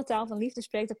verschillende taal van liefde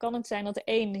spreekt, dan kan het zijn dat de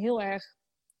een heel erg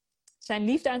zijn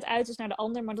liefde aan het uiten is naar de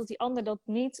ander. Maar dat die ander dat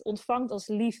niet ontvangt als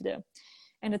liefde.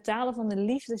 En de talen van de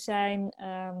liefde zijn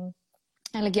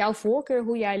eigenlijk jouw voorkeur,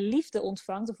 hoe jij liefde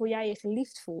ontvangt of hoe jij je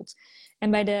geliefd voelt.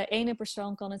 En bij de ene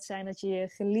persoon kan het zijn dat je je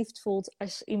geliefd voelt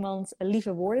als iemand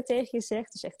lieve woorden tegen je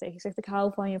zegt. Dus echt tegen je zegt, ik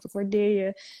hou van je of ik waardeer je.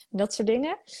 En dat soort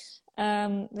dingen.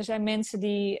 Er zijn mensen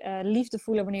die liefde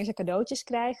voelen wanneer ze cadeautjes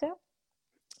krijgen.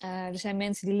 Er zijn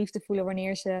mensen die liefde voelen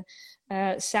wanneer ze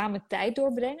samen tijd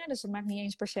doorbrengen. Dus dat maakt niet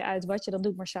eens per se uit wat je dan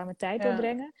doet, maar samen tijd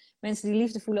doorbrengen. Mensen die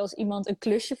liefde voelen als iemand een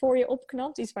klusje voor je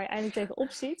opknapt. Iets waar je eigenlijk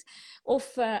tegenop ziet.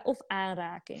 Of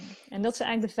aanraking. En dat zijn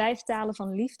eigenlijk de 5 talen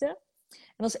van liefde.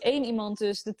 En als één iemand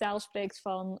dus de taal spreekt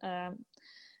van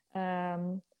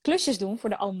klusjes doen voor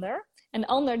de ander. En de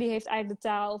ander die heeft eigenlijk de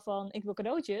taal van ik wil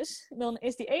cadeautjes. Dan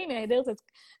is die ene de hele tijd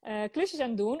klusjes aan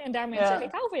het doen. En daarmee aan het zeggen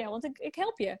ik hou van jou, want ik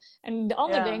help je. En de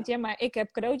ander denkt ja, maar ik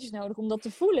heb cadeautjes nodig om dat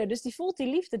te voelen. Dus die voelt die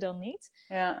liefde dan niet.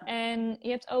 Ja. En je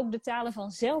hebt ook de talen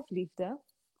van zelfliefde.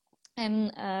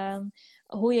 En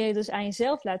hoe je dus aan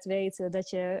jezelf laat weten dat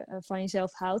je van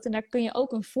jezelf houdt. En daar kun je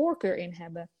ook een voorkeur in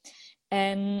hebben.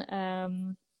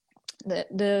 En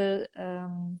de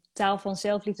taal van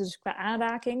zelfliefde, dus qua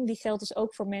aanraking, die geldt dus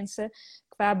ook voor mensen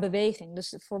qua beweging.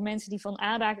 Dus voor mensen die van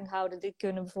aanraking houden, die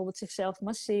kunnen bijvoorbeeld zichzelf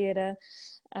masseren.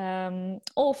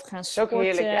 Of gaan sporten. Ook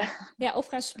heerlijk, ja, of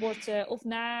gaan sporten. Of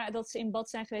nadat ze in bad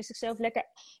zijn geweest, zichzelf lekker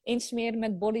insmeren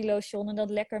met bodylotion en dat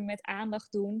lekker met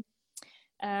aandacht doen.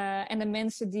 En de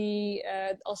mensen die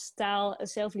als taal,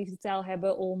 zelfliefdetaal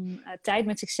hebben om tijd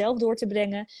met zichzelf door te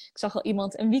brengen. Ik zag al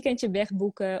iemand een weekendje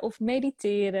wegboeken of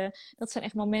mediteren. Dat zijn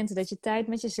echt momenten dat je tijd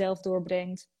met jezelf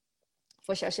doorbrengt. Of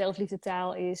als jouw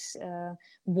zelfliefdetaal is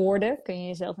woorden, kun je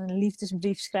jezelf een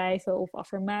liefdesbrief schrijven of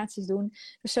affirmaties doen.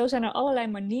 Dus zo zijn er allerlei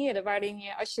manieren waarin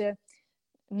je, als je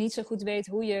niet zo goed weet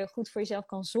hoe je goed voor jezelf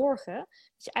kan zorgen,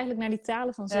 dat je eigenlijk naar die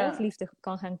talen van zelfliefde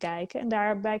kan gaan kijken en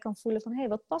daarbij kan voelen van, hé,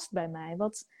 wat past bij mij?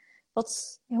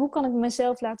 Hoe kan ik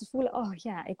mezelf laten voelen? Oh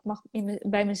ja, ik mag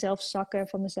bij mezelf zakken,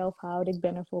 van mezelf houden, ik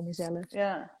ben er voor mezelf.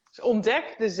 Ja. Dus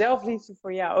ontdek de zelfliefde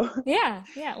voor jou. Ja,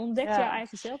 ontdek jouw Ja.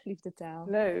 eigen zelfliefdetaal.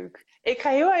 Leuk. Ik ga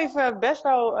heel even best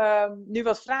wel nu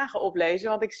wat vragen oplezen,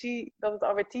 want ik zie dat het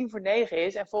alweer 8:50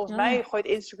 is. En volgens mij gooit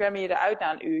Instagram je eruit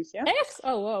na een uurtje. Echt?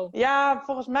 Oh, wow. Ja,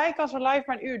 volgens mij kan zo'n live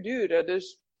maar een uur duren.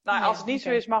 Dus nou, als het niet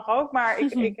zo is, mag ook. Maar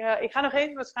ik ga nog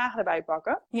even wat vragen erbij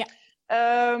pakken. Ja.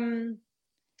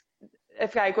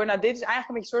 Even kijken hoor. Nou, dit is eigenlijk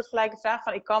een beetje een soortgelijke vraag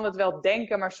van ik kan het wel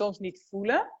denken, maar soms niet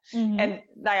voelen. En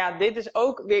nou ja, dit is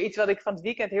ook weer iets wat ik van het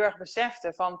weekend heel erg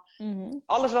besefte. Van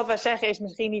alles wat wij zeggen is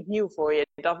misschien niet nieuw voor je.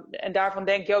 En daarvan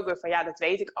denk je ook weer van ja, dat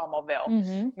weet ik allemaal wel.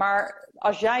 Maar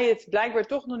als jij het blijkbaar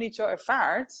toch nog niet zo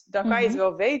ervaart, dan kan je het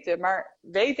wel weten. Maar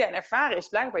weten en ervaren is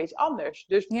blijkbaar iets anders.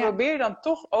 Dus probeer dan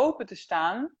toch open te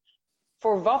staan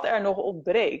voor wat er nog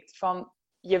ontbreekt. Van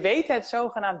je weet het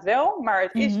zogenaamd wel, maar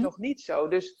het is nog niet zo.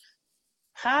 Dus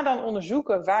ga dan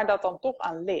onderzoeken waar dat dan toch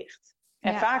aan ligt.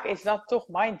 En vaak is dat toch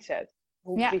mindset.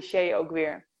 Hoe cliché ook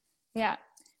weer. Ja,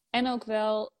 en ook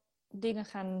wel dingen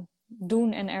gaan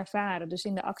doen en ervaren. Dus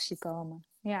in de actie komen.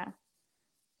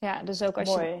 Ja, dus ook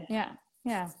als mooi. je...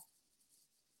 Ja.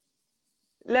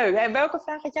 Leuk. En welke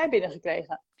vraag had jij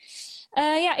binnengekregen?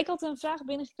 Ik had een vraag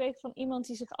binnengekregen van iemand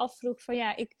die zich afvroeg van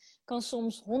ik kan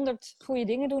soms 100 goede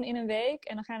dingen doen in een week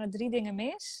en dan gaan er 3 dingen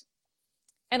mis.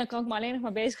 En dan kan ik me alleen nog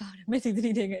maar bezighouden met die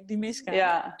 3 dingen die misgaan.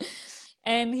 Ja.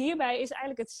 En hierbij is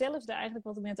eigenlijk hetzelfde eigenlijk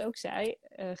wat ik net ook zei.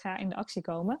 Ga in de actie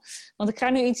komen. Want ik ga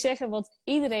nu iets zeggen wat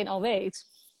iedereen al weet.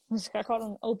 Dus ik ga gewoon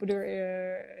een open deur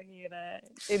hier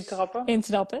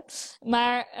intrappen.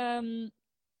 Maar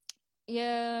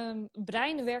je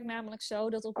brein werkt namelijk zo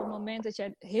dat op het moment dat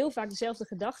jij heel vaak dezelfde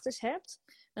gedachten hebt,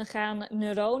 dan gaan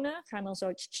neuronen dan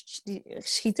zo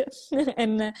schieten.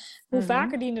 En hoe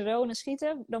vaker die neuronen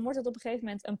schieten, dan wordt het op een gegeven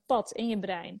moment een pad in je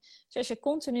brein. Dus als je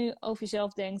continu over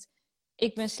jezelf denkt,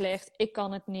 ik ben slecht, ik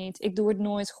kan het niet, ik doe het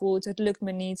nooit goed, het lukt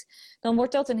me niet, dan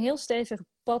wordt dat een heel stevig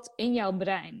pad in jouw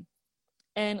brein.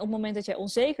 En op het moment dat jij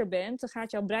onzeker bent, dan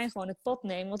gaat jouw brein gewoon het pad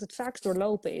nemen wat het vaakst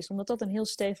doorlopen is, omdat dat een heel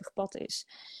stevig pad is.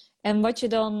 En wat je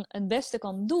dan het beste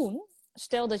kan doen,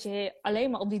 stel dat je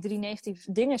alleen maar op die 3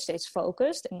 negatieve dingen steeds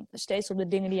focust en steeds op de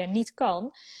dingen die je niet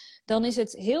kan, dan is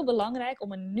het heel belangrijk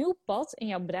om een nieuw pad in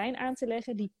jouw brein aan te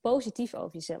leggen die positief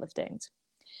over jezelf denkt.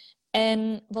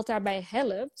 En wat daarbij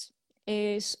helpt,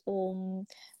 is om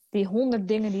die 100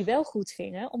 dingen die wel goed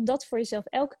gingen, om dat voor jezelf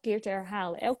elke keer te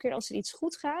herhalen. Elke keer als er iets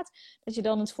goed gaat, dat je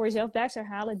dan het voor jezelf blijft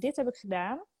herhalen. Dit heb ik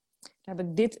gedaan. Daar heb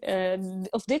ik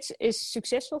dit is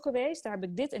succesvol geweest. Daar heb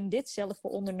ik dit en dit zelf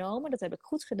voor ondernomen. Dat heb ik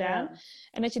goed gedaan. Ja.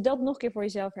 En dat je dat nog een keer voor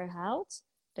jezelf herhaalt.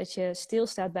 Dat je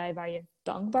stilstaat bij waar je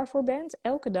dankbaar voor bent.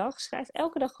 Elke dag. Schrijf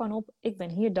elke dag gewoon op. Ik ben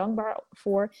hier dankbaar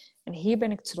voor. En hier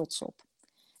ben ik trots op.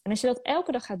 En als je dat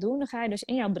elke dag gaat doen, dan ga je dus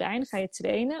in jouw brein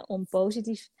trainen om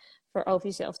positief over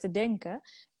jezelf te denken.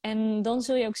 En dan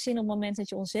zul je ook zien op het moment dat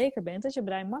je onzeker bent, dat je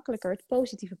brein makkelijker het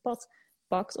positieve pad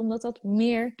pakt, omdat dat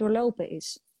meer doorlopen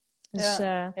is. Dus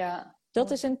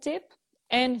dat is een tip.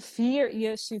 En vier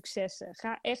je successen.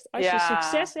 Ga echt, als je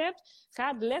succes hebt,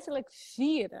 ga het letterlijk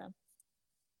vieren.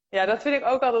 Ja, dat vind ik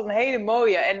ook altijd een hele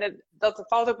mooie. En dat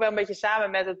valt ook wel een beetje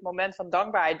samen met het moment van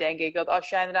dankbaarheid, denk ik. Dat als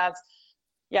jij inderdaad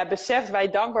beseft waar je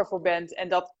dankbaar voor bent. En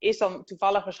dat is dan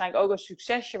toevallig waarschijnlijk ook een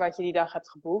succesje wat je die dag hebt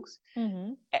geboekt.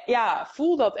 Mm-hmm. Ja,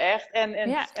 voel dat echt.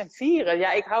 En vieren.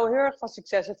 Ja, ik hou heel erg van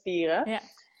successen vieren. Ja.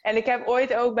 En ik heb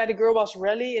ooit ook bij de Girlboss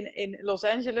Rally in Los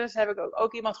Angeles heb ik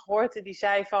ook iemand gehoord die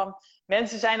zei van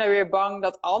mensen zijn er weer bang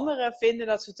dat anderen vinden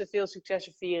dat ze te veel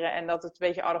successen vieren en dat het een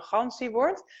beetje arrogantie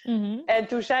wordt. Mm-hmm. En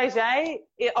toen zei zij,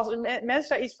 als mensen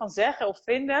daar iets van zeggen of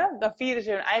vinden, dan vieren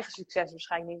ze hun eigen succes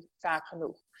waarschijnlijk niet vaak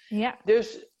genoeg. Ja.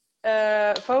 Dus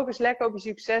focus lekker op je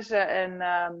successen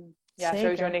en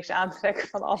sowieso niks aantrekken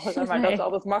van anderen, maar dat is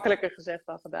altijd makkelijker gezegd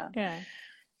dan gedaan.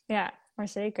 Ja. Maar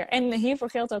zeker. En hiervoor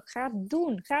geldt ook, ga het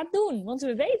doen. Ga het doen. Want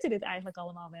we weten dit eigenlijk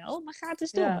allemaal wel. Maar ga het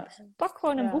dus doen. Ja. Pak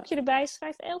gewoon een boekje erbij.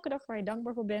 Schrijf elke dag waar je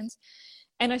dankbaar voor bent.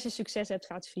 En als je succes hebt,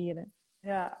 ga het vieren.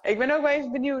 Ja, ik ben ook wel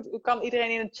even benieuwd. Kan iedereen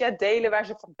in de chat delen waar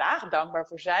ze vandaag dankbaar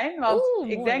voor zijn? Want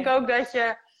ik denk ook dat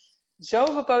je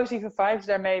zoveel positieve vibes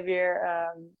daarmee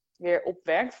weer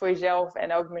opwekt voor jezelf.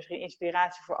 En ook misschien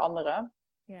inspiratie voor anderen.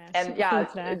 Ja,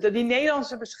 en die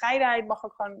Nederlandse bescheidenheid mag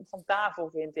ook gewoon van tafel,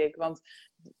 vind ik. Want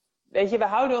weet je, we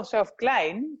houden onszelf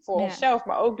klein voor onszelf,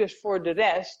 maar ook dus voor de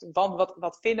rest. Want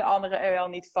wat vinden anderen er wel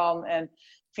niet van? En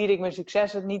vier ik mijn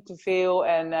successen niet te veel?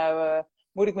 En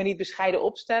moet ik me niet bescheiden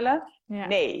opstellen? Ja.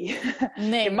 Nee.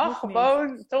 Je mag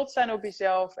gewoon trots zijn op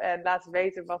jezelf en laten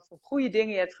weten wat voor goede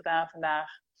dingen je hebt gedaan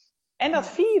vandaag. En dat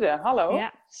vieren, hallo?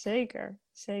 Ja, zeker.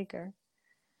 Zeker.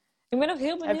 Ik ben ook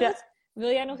heel benieuwd. Wil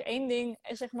jij nog één ding,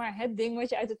 zeg maar het ding wat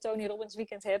je uit het Tony Robbins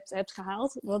weekend hebt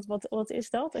gehaald? Wat is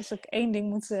dat? Als ik één ding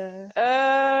moet...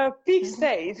 peak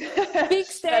state. Peak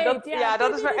state,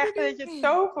 dat is wel echt een beetje het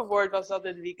toverwoord was dat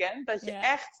dit weekend. Dat je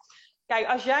echt... Kijk,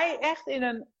 als jij echt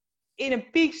in een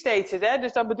peak state zit, hè,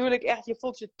 dus dan bedoel ik echt, je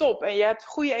voelt je top en je hebt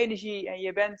goede energie en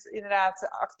je bent inderdaad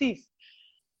actief.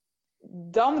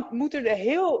 Dan moeten er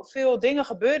heel veel dingen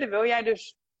gebeuren, wil jij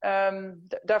dus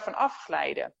daarvan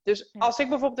afglijden. Dus als ik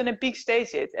bijvoorbeeld in een peak state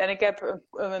zit en ik heb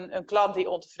een klant die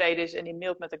ontevreden is en die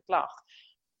mailt met een klacht,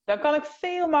 dan kan ik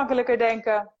veel makkelijker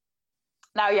denken,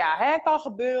 nou ja, kan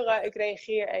gebeuren, ik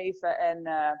reageer even en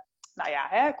nou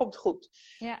ja, komt goed.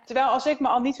 Ja. Terwijl als ik me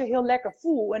al niet zo heel lekker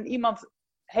voel en iemand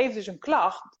heeft dus een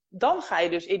klacht, dan ga je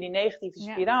dus in die negatieve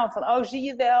spiraal van, oh zie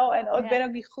je wel en ik ben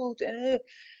ook niet goed. En,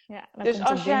 dus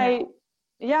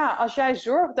als jij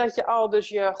zorgt dat je al dus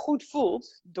je goed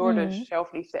voelt, door dus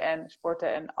zelfliefde en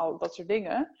sporten en al dat soort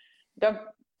dingen,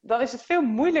 dan is het veel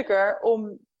moeilijker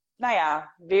om, nou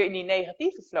ja, weer in die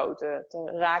negatieve flow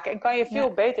te raken. En kan je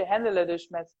veel beter handelen dus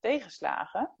met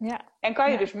tegenslagen. Ja. En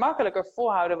kan je dus makkelijker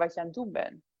volhouden wat je aan het doen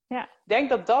bent. Ja. Ik denk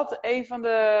dat dat een van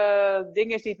de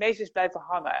dingen is die het meest is blijven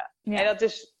hangen. Ja. En dat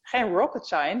is geen rocket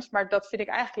science, maar dat vind ik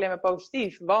eigenlijk alleen maar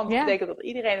positief. Want het betekent dat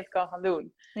iedereen het kan gaan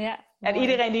doen. Ja, en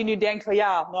iedereen die nu denkt van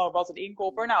nou wat een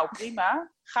inkopper. Nou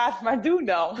prima, ga het maar doen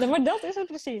dan. Ja, maar dat is het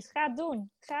precies. Ga het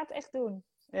doen. Ga het echt doen.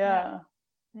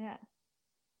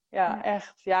 Ja,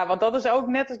 echt. Ja, want dat is ook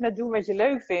net als met doen wat je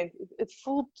leuk vindt.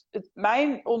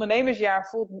 Mijn ondernemersjaar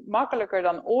voelt makkelijker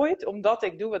dan ooit, omdat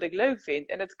ik doe wat ik leuk vind.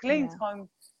 En het klinkt gewoon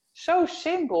zo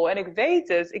simpel. En ik weet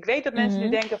het. Ik weet dat mensen nu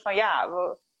denken van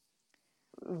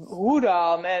hoe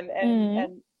dan?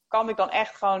 En kan ik dan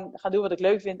echt gewoon gaan doen wat ik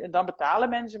leuk vind en dan betalen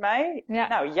mensen mij? Ja.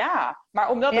 Nou ja, maar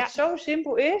omdat het zo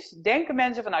simpel is, denken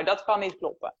mensen van dat kan niet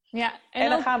kloppen. Ja, en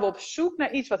dan gaan we op zoek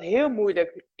naar iets wat heel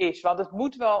moeilijk is. Want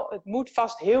het moet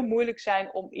vast heel moeilijk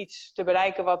zijn om iets te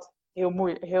bereiken wat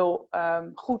heel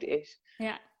goed is.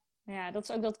 Ja, dat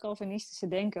is ook dat Calvinistische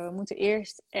denken. We moeten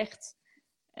eerst echt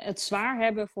het zwaar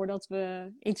hebben voordat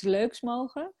we iets leuks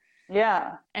mogen.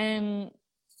 Ja. En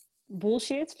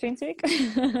bullshit, vind ik.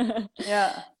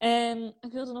 Ja. En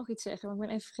ik wilde nog iets zeggen, maar ik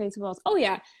ben even vergeten wat. Oh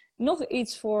ja, nog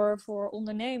iets voor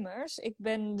ondernemers. Ik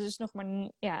ben dus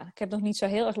ik heb nog niet zo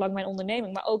heel erg lang mijn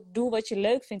onderneming, maar ook doe wat je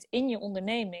leuk vindt in je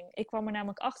onderneming. Ik kwam er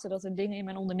namelijk achter dat er dingen in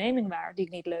mijn onderneming waren die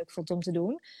ik niet leuk vond om te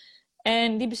doen.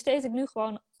 En die besteed ik nu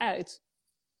gewoon uit.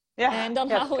 Ja, en dan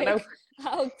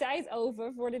hou ik tijd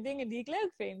over voor de dingen die ik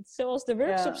leuk vind. Zoals de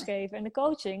workshops geven en de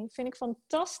coaching vind ik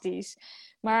fantastisch.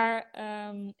 Maar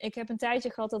ik heb een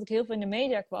tijdje gehad dat ik heel veel in de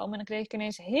media kwam. En dan kreeg ik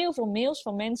ineens heel veel mails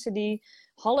van mensen die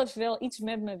half wel iets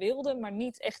met me wilden, maar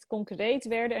niet echt concreet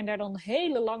werden. En daar dan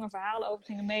hele lange verhalen over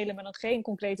gingen mailen, maar dan geen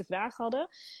concrete vraag hadden.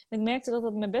 En ik merkte dat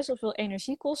het me best wel veel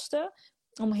energie kostte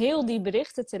om heel die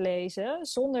berichten te lezen,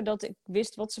 zonder dat ik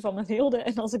wist wat ze van me wilden.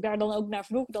 En als ik daar dan ook naar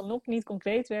vroeg, dan nog niet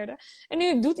concreet werden. En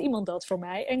nu doet iemand dat voor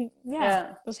mij. En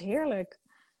dat is heerlijk.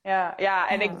 Ja,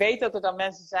 en ik weet dat er dan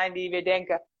mensen zijn die weer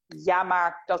denken, ja,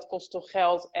 maar dat kost toch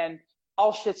geld en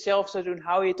als je het zelf zou doen,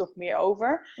 hou je toch meer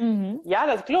over. Mm-hmm. Ja,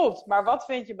 dat klopt. Maar wat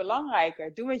vind je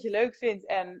belangrijker? Doe wat je leuk vindt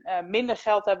en minder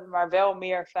geld hebben, maar wel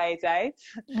meer vrije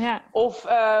tijd. Ja. Of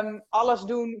alles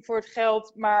doen voor het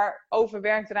geld, maar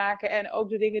overwerkt raken en ook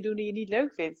de dingen doen die je niet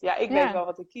leuk vindt. Ja, ik weet wel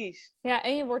wat ik kies. Ja,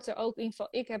 en je wordt er ook in ieder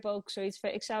geval... Ik heb ook zoiets van...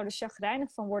 Ik zou er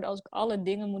chagrijnig van worden als ik alle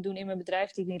dingen moet doen in mijn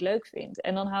bedrijf die ik niet leuk vind.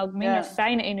 En dan hou ik minder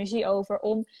fijne energie over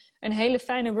om een hele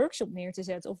fijne workshop neer te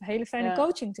zetten of een hele fijne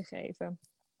coaching te geven.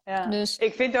 Ja. Dus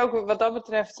ik vind ook wat dat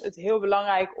betreft het heel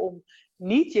belangrijk om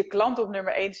niet je klant op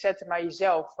nummer 1 te zetten, maar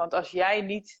jezelf. Want als jij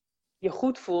niet je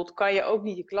goed voelt, kan je ook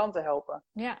niet je klanten helpen.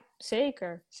 Ja,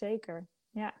 zeker. Zeker.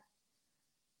 Ja.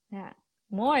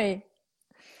 Mooi.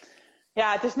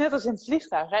 Ja, het is net als in het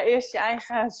vliegtuig. Hè? Eerst je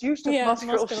eigen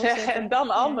zuurstofmasker opzeggen en dan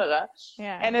anderen.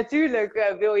 Ja. En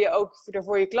natuurlijk wil je ook er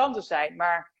voor je klanten zijn,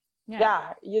 maar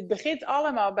het begint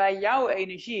allemaal bij jouw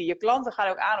energie. Je klanten gaan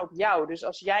ook aan op jou. Dus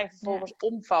als jij vervolgens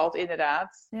omvalt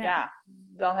inderdaad,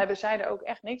 dan hebben zij er ook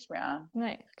echt niks meer aan.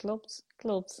 Nee,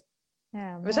 klopt.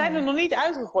 Ja, we zijn er nog niet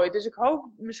uitgegooid, dus ik hoop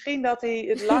misschien dat hij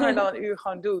het langer dan een uur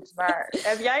gewoon doet. Maar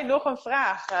heb jij nog een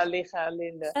vraag liggen,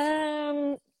 Linde?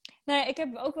 Nee, ik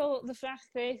heb ook wel de vraag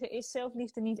gekregen, is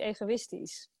zelfliefde niet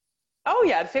egoïstisch? Oh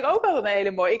ja, dat vind ik ook wel een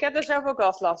hele mooie. Ik heb er zelf ook wel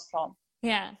eens last van.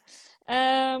 Ja,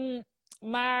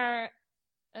 maar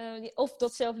of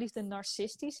dat zelfliefde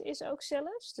narcistisch is ook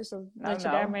zelfs. Dus dat je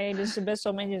daarmee dus best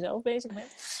wel met jezelf bezig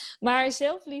bent. Maar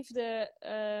zelfliefde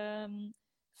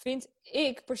vind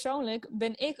ik persoonlijk,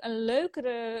 ben ik een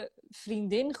leukere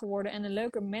vriendin geworden en een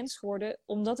leuker mens geworden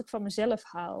omdat ik van mezelf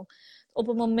hou. Op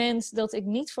het moment dat ik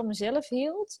niet van mezelf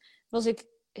hield,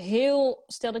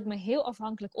 stelde ik me heel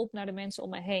afhankelijk op naar de mensen om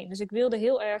me heen. Dus ik wilde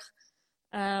heel erg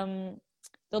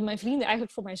dat mijn vrienden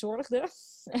eigenlijk voor mij zorgden.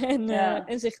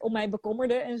 En zich om mij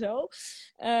bekommerden en zo.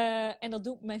 En dat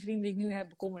doen mijn vrienden die ik nu heb,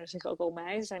 bekommerden zich ook om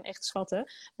mij. Ze zijn echt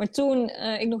schatten. Maar toen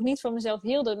ik nog niet van mezelf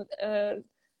hield,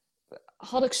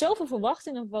 had ik zoveel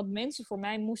verwachtingen wat mensen voor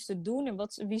mij moesten doen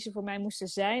en wie ze voor mij moesten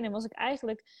zijn. En was ik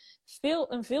eigenlijk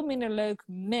een veel minder leuk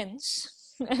mens.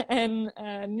 En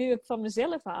nu ik van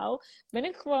mezelf hou, ben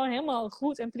ik gewoon helemaal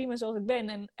goed en prima zoals ik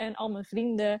ben. En al mijn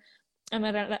vrienden en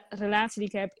mijn relatie die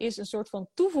ik heb is een soort van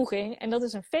toevoeging. En dat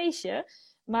is een feestje.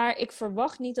 Maar ik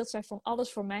verwacht niet dat zij van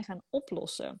alles voor mij gaan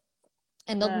oplossen.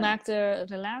 En dat maakt de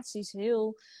relaties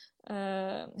heel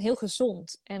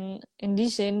gezond. En in die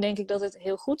zin denk ik dat het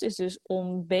heel goed is dus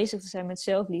om bezig te zijn met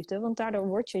zelfliefde. Want daardoor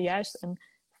word je juist een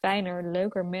fijner,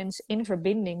 leuker mens in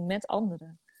verbinding met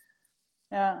anderen.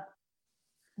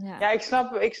 Ja, ik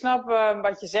snap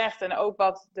wat je zegt en ook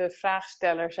wat de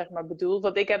vraagsteller zeg maar bedoelt.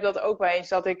 Want ik heb dat ook wel eens,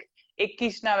 dat ik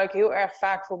kies namelijk heel erg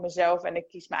vaak voor mezelf en ik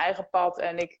kies mijn eigen pad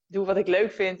en ik doe wat ik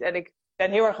leuk vind en ik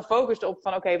ben heel erg gefocust op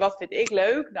van oké, wat vind ik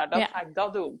leuk? Nou, dan ga ik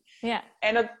dat doen. Ja.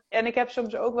 En ik heb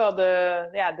soms ook wel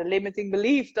de limiting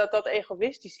belief dat dat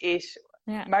egoïstisch is.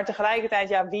 Ja. Maar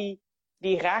tegelijkertijd,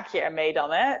 wie raak je ermee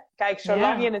dan? Hè? Kijk,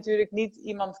 zolang je natuurlijk niet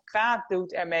iemand kwaad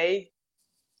doet ermee,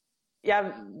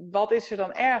 ja, wat is er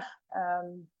dan erg?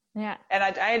 En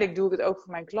uiteindelijk doe ik het ook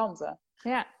voor mijn klanten.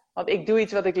 Ja. Want ik doe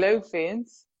iets wat ik leuk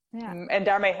vind. Ja. En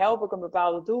daarmee help ik een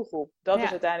bepaalde doelgroep. Dat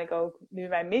is uiteindelijk ook nu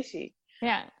mijn missie.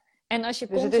 Ja. En als je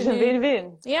dus het is een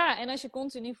win-win. Ja, en als je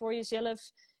continu voor jezelf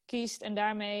kiest en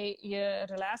daarmee je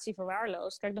relatie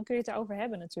verwaarloost. Kijk, dan kun je het erover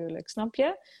hebben natuurlijk. Snap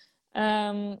je?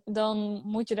 Dan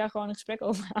moet je daar gewoon een gesprek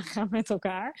over aangaan met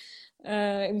elkaar.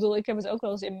 Ik bedoel, ik heb het ook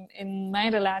wel eens in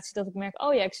mijn relatie dat ik merk,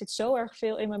 oh ja, ik zit zo erg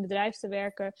veel in mijn bedrijf te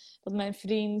werken, dat mijn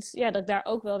vriend, dat ik daar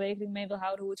ook wel rekening mee wil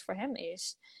houden hoe het voor hem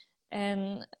is.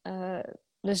 En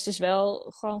dus het is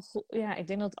wel gewoon goed, ik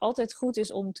denk dat het altijd goed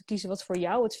is om te kiezen wat voor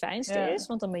jou het fijnste is,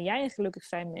 want dan ben jij een gelukkig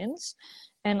fijn mens.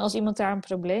 En als iemand daar een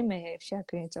probleem mee heeft,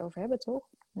 kun je het erover hebben, toch?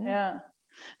 Ja.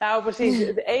 Nou, precies.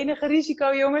 Het enige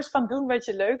risico, jongens, van doen wat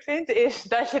je leuk vindt, is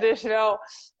dat je dus wel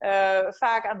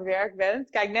vaak aan het werk bent.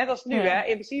 Kijk, net als nu, hè.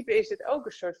 In principe is dit ook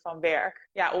een soort van werk.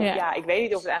 Ik weet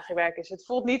niet of het eigenlijk werk is. Het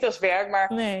voelt niet als werk, maar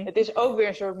het is ook weer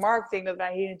een soort marketing dat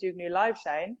wij hier natuurlijk nu live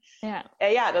zijn. Ja.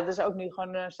 En dat is ook nu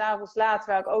gewoon 's avonds laat,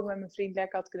 terwijl ik ook met mijn vriend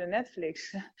lekker had kunnen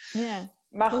Netflixen. Ja.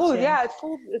 Maar goed,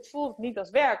 het voelt niet als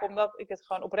werk, omdat ik het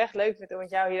gewoon oprecht leuk vind om met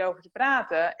jou hierover te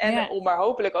praten. En om er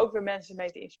hopelijk ook weer mensen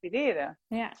mee te inspireren.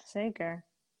 Ja, zeker.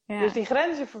 Ja. Dus die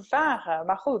grenzen vervagen.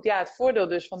 Maar goed, het voordeel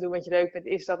dus van doen wat je leuk vindt,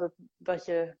 is dat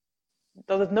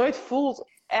het nooit voelt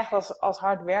echt als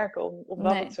hard werken,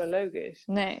 omdat het zo leuk is.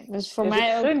 Nee, dus voor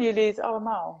mij ik gun jullie het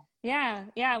allemaal.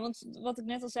 Ja, want wat ik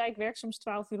net al zei, ik werk soms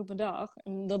 12 uur op een dag.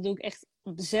 En dat doe ik echt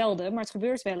zelden, maar het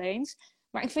gebeurt wel eens.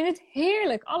 Maar ik vind het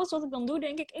heerlijk. Alles wat ik dan doe,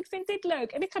 denk ik vind dit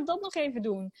leuk. En ik ga dat nog even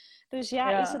doen. Dus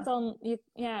is het dan...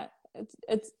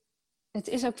 Het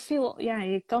is ook veel...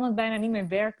 je kan het bijna niet meer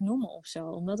werk noemen of zo.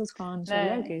 Omdat het gewoon zo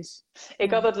leuk is.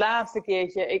 Ik had het laatste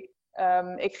keertje...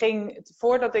 Ik ging...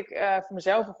 Voordat ik voor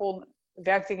mezelf begon,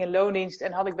 werkte ik in loondienst.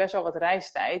 En had ik best wel wat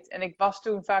reistijd. En ik was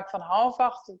toen vaak van 7:30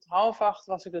 tot 7:30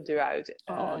 was ik de deur uit.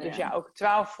 Dus ook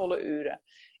 12 volle uren.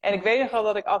 En ik weet nog wel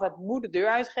dat ik altijd moe de deur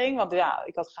uitging. Want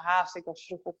ik had gehaast, ik was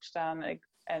vroeg opgestaan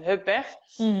en hup weg.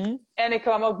 Mm-hmm. En ik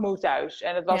kwam ook moe thuis.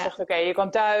 En het was echt oké, je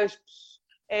kwam thuis,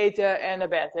 eten en naar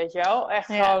bed, weet je wel. Echt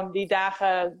gewoon, die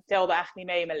dagen telden eigenlijk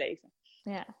niet mee in mijn leven.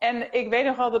 Ja. En ik weet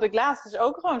nog wel dat ik laatst dus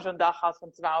ook gewoon zo'n dag had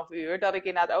van 12 uur. Dat ik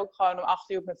inderdaad ook gewoon om 8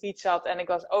 uur op mijn fiets zat. En ik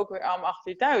was ook weer om 8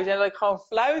 uur thuis. En dat ik gewoon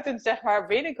fluitend zeg maar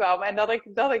binnenkwam. En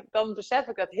dan besef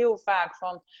ik dat heel vaak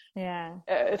van...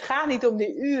 het gaat niet om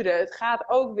die uren. Het gaat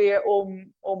ook weer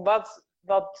om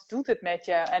wat doet het met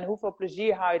je. En hoeveel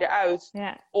plezier haal je eruit.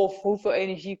 Ja. Of hoeveel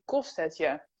energie kost het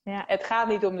je. Ja. Het gaat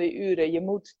niet om die uren. Je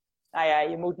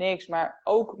moet niks, maar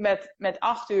ook met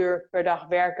 8 uur per dag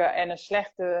werken en een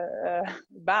slechte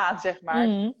baan, zeg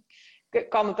maar,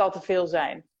 kan het al te veel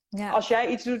zijn. Ja. Als jij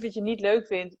iets doet wat je niet leuk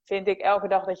vindt, vind ik elke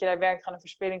dag dat je daar werkt gewoon een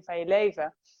verspilling van je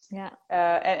leven. Ja.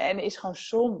 En is gewoon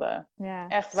zonde. Ja.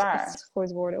 Echt waar. Het is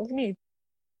gegooid worden, of niet?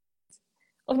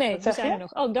 Of nee, we zijn er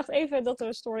nog. Oh, ik dacht even dat er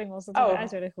een storing was, dat we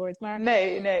eruit werden gegooid. Maar,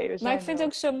 nee. Maar ik vind het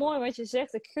ook zo mooi wat je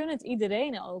zegt. Ik gun het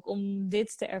iedereen ook om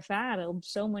dit te ervaren. Om op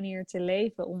zo'n manier te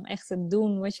leven. Om echt te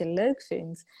doen wat je leuk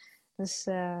vindt. Dus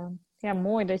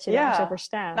mooi dat je daar zo voor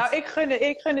staat. Nou, ik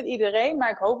gun het iedereen. Maar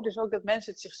ik hoop dus ook dat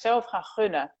mensen het zichzelf gaan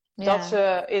gunnen. Ja. Dat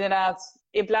ze inderdaad,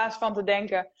 in plaats van te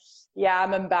denken... Ja,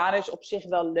 mijn baan is op zich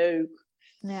wel leuk.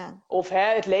 Ja. Of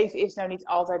het leven is nou niet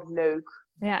altijd leuk.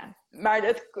 Ja.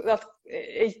 Maar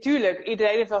tuurlijk,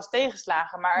 iedereen heeft wel eens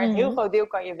tegenslagen. Maar een heel groot deel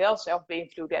kan je wel zelf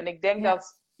beïnvloeden. En ik denk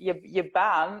dat je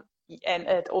baan, En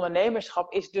het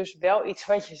ondernemerschap is dus wel iets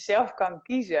wat je zelf kan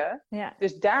kiezen. Ja.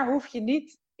 Dus daar hoef je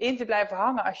niet in te blijven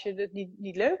hangen als je het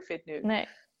niet leuk vindt nu. Nee.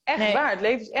 Echt waar, het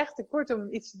leven is echt te kort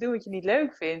om iets te doen wat je niet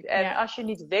leuk vindt. En als je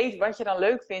niet weet wat je dan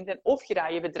leuk vindt en of je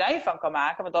daar je bedrijf van kan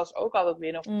maken, want dat is ook altijd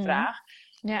weer nog een vraag.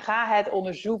 Ga het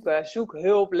onderzoeken, zoek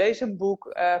hulp, lees een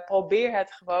boek, probeer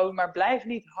het gewoon, maar blijf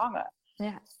niet hangen.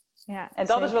 Ja, en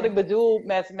dat is wat ik bedoel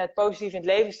met positief in het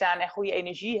leven staan en goede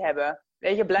energie hebben.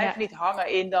 Weet je, blijf niet hangen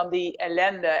in dan die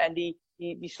ellende en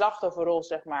die slachtofferrol,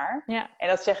 zeg maar. Ja. En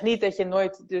dat zegt niet dat je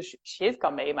nooit dus shit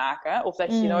kan meemaken. Of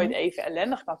dat je je nooit even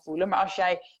ellendig kan voelen. Maar als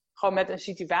jij gewoon met een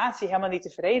situatie helemaal niet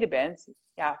tevreden bent,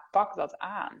 ja, pak dat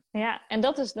aan. Ja, en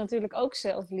dat is natuurlijk ook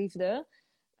zelfliefde.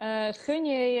 Gun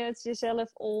je het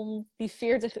jezelf om die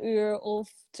 40 uur of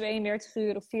 32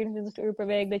 uur of 24 uur per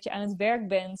week dat je aan het werk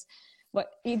bent.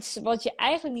 Iets wat je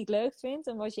eigenlijk niet leuk vindt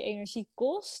en wat je energie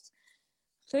kost.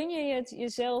 Gun je het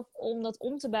jezelf om dat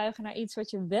om te buigen naar iets wat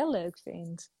je wel leuk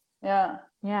vindt?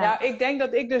 Ja, ik denk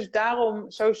dat ik dus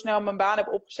daarom zo snel mijn baan heb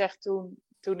opgezegd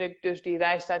toen ik dus die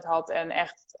reistijd had. En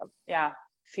echt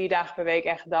 4 dagen per week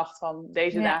echt gedacht van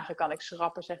deze dagen kan ik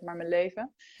schrappen, zeg maar, mijn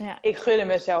leven. Ja. Ik gunde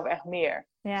mezelf echt meer.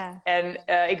 Ja. En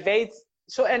ik weet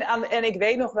ik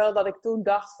weet nog wel dat ik toen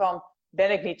dacht van,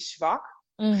 ben ik niet zwak?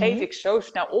 Geef ik zo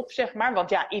snel op, zeg maar. Want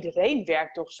ja, iedereen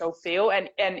werkt toch zoveel.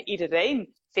 En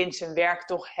iedereen vindt zijn werk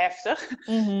toch heftig.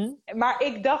 Maar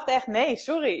ik dacht echt, nee,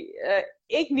 sorry.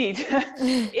 Ik niet.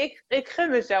 ik gun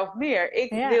mezelf meer.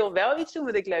 Ik wil wel iets doen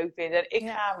wat ik leuk vind. En ik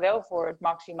ga wel voor het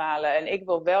maximale. En ik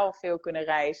wil wel veel kunnen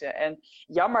reizen. En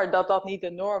jammer dat dat niet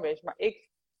de norm is. Maar ik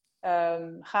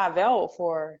ga wel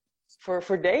voor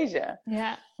deze.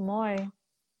 Ja, mooi.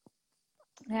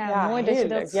 Ja, mooi dat je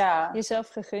dat jezelf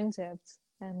gegund hebt.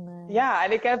 Ja,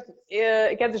 en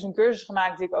ik heb dus een cursus gemaakt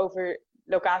natuurlijk over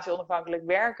locatie-onafhankelijk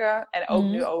werken. En ook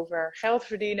nu over geld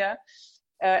verdienen.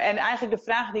 En eigenlijk de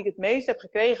vraag die ik het meest heb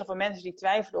gekregen van mensen die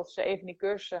twijfelen of ze even die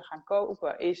cursus gaan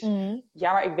kopen, is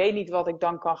ja, maar ik weet niet wat ik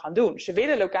dan kan gaan doen. Ze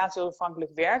willen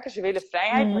locatie-onafhankelijk werken, ze willen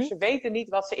vrijheid, maar ze weten niet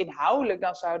wat ze inhoudelijk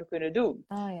dan zouden kunnen doen.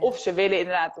 Of ze willen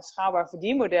inderdaad een schaalbaar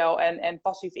verdienmodel en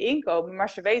passief inkomen, maar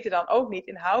ze weten dan ook niet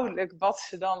inhoudelijk wat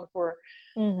ze dan voor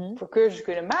cursus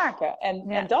kunnen maken.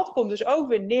 En dat komt dus ook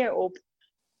weer neer op,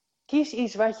 kies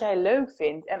iets wat jij leuk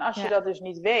vindt. En als je dat dus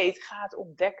niet weet, ga het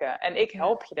ontdekken. En ik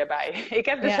help je daarbij. Ik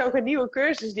heb dus ook een nieuwe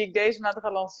cursus die ik deze maand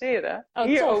ga lanceren.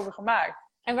 Hierover gemaakt.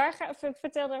 En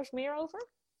vertel daar eens meer over?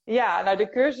 Ja, nou de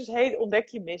cursus heet Ontdek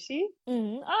je missie.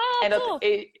 En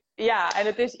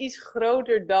het is iets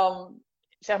groter dan,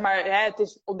 zeg maar, het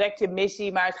is ontdek je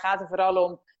missie. Maar het gaat er vooral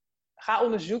om, ga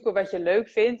onderzoeken wat je leuk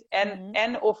vindt.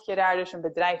 En of je daar dus een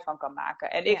bedrijf van kan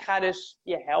maken. En ik ga dus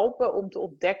je helpen om te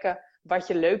ontdekken wat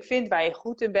je leuk vindt, waar je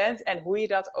goed in bent en hoe je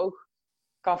dat ook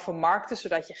kan vermarkten,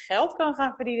 zodat je geld kan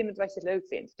gaan verdienen met wat je leuk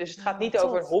vindt. Dus het gaat niet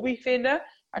over een hobby vinden,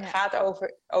 maar het gaat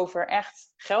over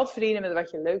echt geld verdienen met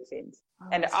wat je leuk vindt.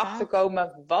 En erachter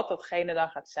komen wat datgene dan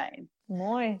gaat zijn.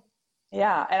 Mooi.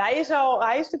 Ja, en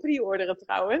hij is te pre-orderen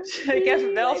trouwens. Ik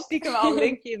heb wel stiekem al een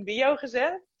linkje in bio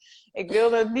gezet. Ik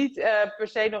wilde het niet per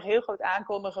se nog heel goed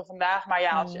aankondigen vandaag, maar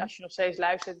ja, als je nog steeds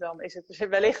luistert, dan is het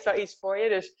wellicht wel iets voor je.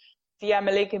 Dus via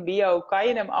mijn link in bio kan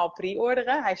je hem al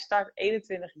pre-orderen. Hij start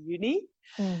 21 juni.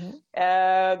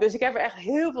 Dus ik heb er echt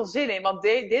heel veel zin in. Want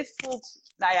dit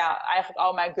voelt, nou ja, eigenlijk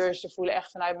al mijn cursussen voelen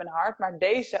echt vanuit mijn hart. Maar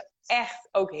deze echt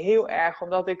ook heel erg.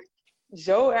 Omdat ik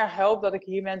zo erg help dat ik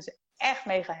hier mensen echt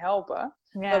mee ga helpen.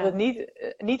 Ja. Dat het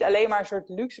niet alleen maar een soort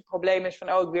luxe probleem is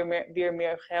van, ik weer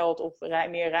meer geld of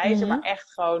meer reizen. Maar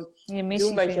echt gewoon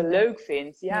doen wat je leuk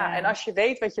vindt. Ja. En als je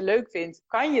weet wat je leuk vindt,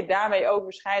 kan je daarmee ook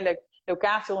waarschijnlijk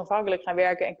locatie-onafhankelijk gaan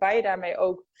werken en kan je daarmee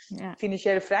ook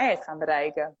financiële vrijheid gaan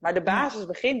bereiken. Maar de basis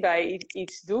begint bij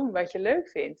iets doen wat je leuk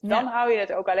vindt. Dan hou je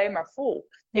het ook alleen maar vol.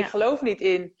 Ik geloof niet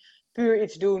in puur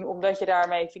iets doen omdat je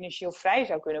daarmee financieel vrij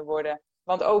zou kunnen worden.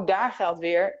 Want ook daar geldt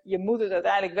weer, je moet het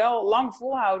uiteindelijk wel lang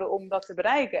volhouden om dat te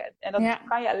bereiken. En dat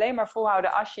kan je alleen maar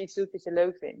volhouden als je iets doet dat je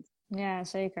leuk vindt. Ja,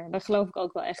 zeker. Daar geloof ik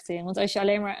ook wel echt in. Want als je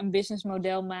alleen maar een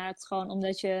businessmodel maakt, gewoon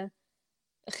omdat je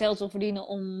geld wil verdienen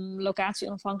om locatie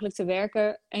onafhankelijk te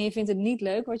werken en je vindt het niet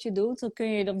leuk wat je doet, dan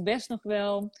kun je dan best nog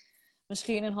wel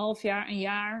misschien een half jaar, een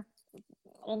jaar,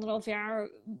 1,5 jaar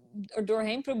er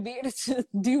doorheen proberen te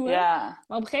duwen. Ja.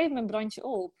 Maar op een gegeven moment brand je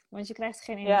op, want je krijgt er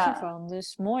geen energie van.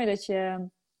 Dus mooi dat je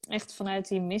echt vanuit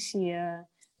die missie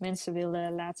mensen wil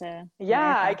laten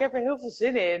werken. Ik heb er heel veel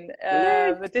zin in.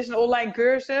 Het is een online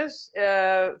cursus,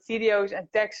 video's en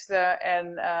teksten. En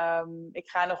ik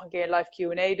ga nog een keer een live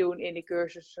Q&A doen in die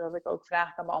cursus, zodat ik ook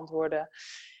vragen kan beantwoorden.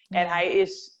 En hij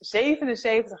is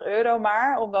 €77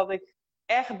 maar, omdat ik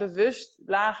echt bewust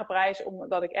lage prijs,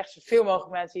 omdat ik echt zoveel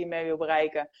mogelijk mensen hiermee wil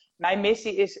bereiken. Mijn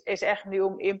missie is echt nu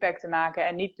om impact te maken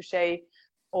en niet per se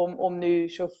om nu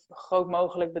zo groot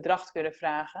mogelijk bedrag te kunnen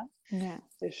vragen. Ja.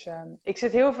 Dus ik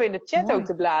zit heel veel in de chat ook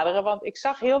te bladeren, want ik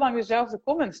zag heel lang dezelfde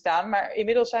comments staan, maar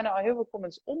inmiddels zijn er al heel veel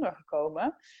comments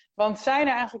ondergekomen. Want zijn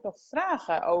er eigenlijk nog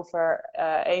vragen over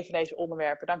een van deze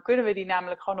onderwerpen? Dan kunnen we die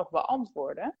namelijk gewoon nog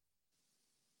beantwoorden.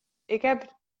 Ik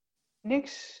heb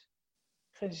niks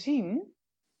gezien.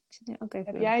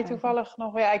 Heb jij toevallig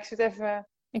nog... Ja, ik zit even...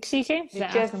 Ik zie geen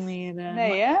vragen meer.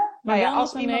 Nee, hè? Maar ja,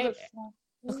 als iemand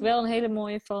nog wel een hele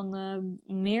mooie van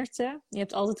Meerte. Je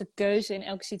hebt altijd een keuze in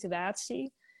elke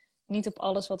situatie. Niet op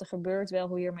alles wat er gebeurt, wel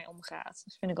hoe je ermee omgaat.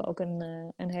 Dat vind ik ook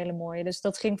een hele mooie. Dus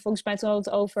dat ging volgens mij toen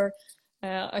over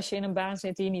als je in een baan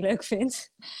zit die je niet leuk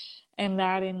vindt. En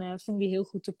daarin vind ik die heel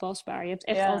goed toepasbaar. Je hebt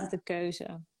echt altijd een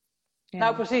keuze. Ja.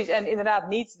 Nou, precies. En inderdaad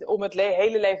niet om het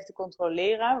hele leven te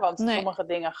controleren. Want sommige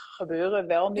dingen gebeuren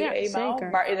wel nu eenmaal. Zeker.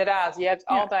 Maar inderdaad, je hebt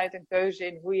altijd een keuze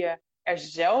in hoe je er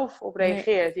zelf op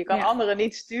reageert. Je kan anderen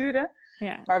niet sturen,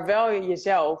 maar wel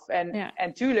jezelf.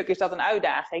 En tuurlijk is dat een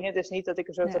uitdaging. Het is niet dat ik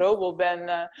een soort robot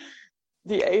ben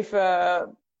die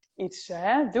even iets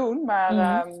doen.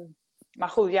 Maar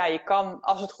goed, ja, je kan,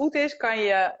 als het goed is, kan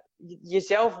je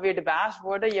jezelf weer de baas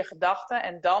worden, je gedachten.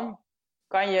 En dan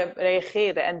kan je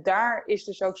reageren. En daar is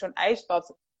dus ook zo'n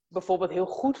ijsbad bijvoorbeeld heel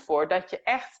goed voor. Dat je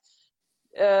echt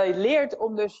leert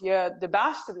om dus de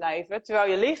baas te blijven,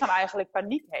 terwijl je lichaam eigenlijk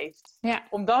paniek heeft. Ja.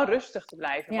 Om dan rustig te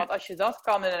blijven. Want als je dat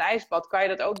kan in een ijsbad, kan je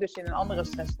dat ook dus in een andere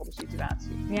stressvolle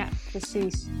situatie. Ja,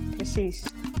 precies.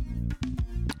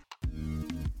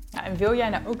 Ja, en wil jij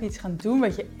nou ook iets gaan doen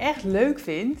wat je echt leuk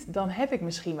vindt, dan heb ik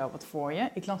misschien wel wat voor je.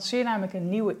 Ik lanceer namelijk een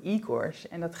nieuwe e-course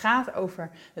en dat gaat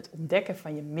over het ontdekken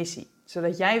van je missie.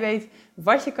 Zodat jij weet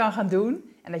wat je kan gaan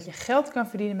doen en dat je geld kan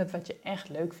verdienen met wat je echt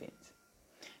leuk vindt.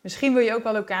 Misschien wil je ook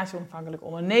wel locatie-onafhankelijk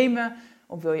ondernemen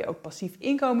of wil je ook passief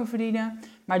inkomen verdienen.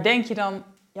 Maar denk je dan,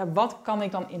 ja, wat kan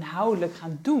ik dan inhoudelijk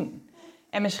gaan doen?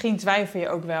 En misschien twijfel je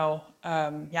ook wel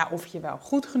of je wel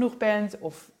goed genoeg bent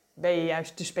of ben je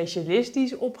juist te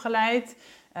specialistisch opgeleid?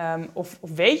 Of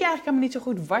weet je eigenlijk helemaal niet zo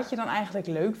goed wat je dan eigenlijk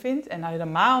leuk vindt? En nou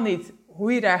helemaal niet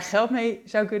hoe je daar geld mee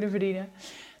zou kunnen verdienen.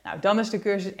 Nou, dan is de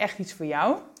cursus echt iets voor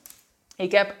jou.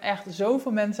 Ik heb echt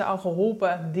zoveel mensen al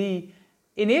geholpen die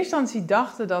in eerste instantie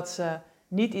dachten dat ze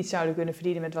niet iets zouden kunnen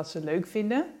verdienen met wat ze leuk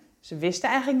vinden. Ze wisten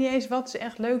eigenlijk niet eens wat ze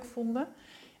echt leuk vonden.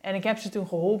 En ik heb ze toen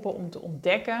geholpen om te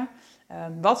ontdekken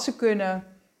wat ze kunnen,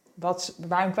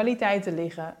 waar hun kwaliteiten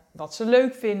liggen, wat ze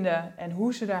leuk vinden en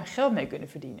hoe ze daar geld mee kunnen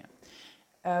verdienen.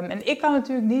 En ik kan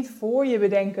natuurlijk niet voor je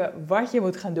bedenken wat je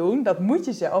moet gaan doen. Dat moet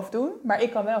je zelf doen, maar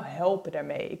ik kan wel helpen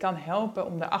daarmee. Ik kan helpen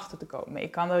om erachter te komen.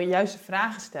 Ik kan de juiste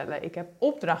vragen stellen. Ik heb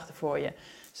opdrachten voor je.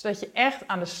 Zodat je echt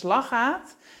aan de slag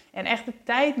gaat en echt de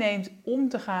tijd neemt om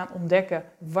te gaan ontdekken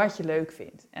wat je leuk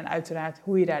vindt. En uiteraard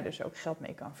hoe je daar dus ook geld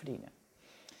mee kan verdienen.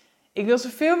 Ik wil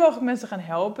zoveel mogelijk mensen gaan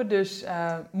helpen. Dus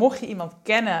mocht je iemand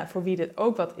kennen voor wie dit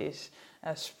ook wat is,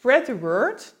 spread the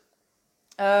word.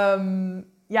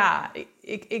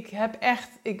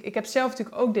 Ik heb zelf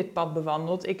natuurlijk ook dit pad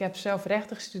bewandeld. Ik heb zelf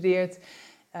rechten gestudeerd.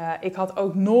 Ik had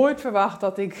ook nooit verwacht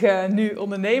dat ik nu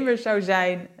ondernemer zou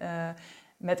zijn.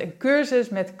 Met een cursus,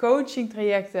 met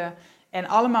coachingtrajecten. En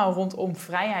allemaal rondom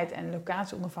vrijheid en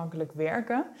locatie-onafhankelijk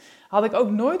werken. Had ik ook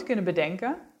nooit kunnen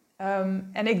bedenken.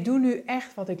 En ik doe nu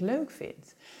echt wat ik leuk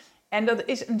vind. En dat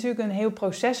is natuurlijk een heel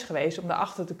proces geweest om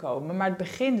erachter te komen. Maar het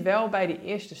begint wel bij de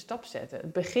eerste stap zetten.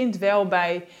 Het begint wel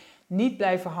bij niet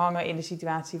blijven hangen in de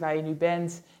situatie waar je nu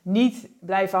bent. Niet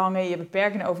blijven hangen in je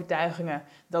beperkende overtuigingen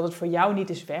dat het voor jou niet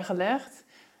is weggelegd.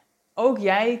 Ook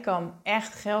jij kan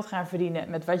echt geld gaan verdienen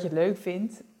met wat je leuk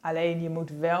vindt. Alleen je moet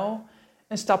wel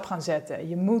een stap gaan zetten.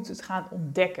 Je moet het gaan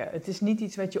ontdekken. Het is niet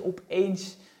iets wat je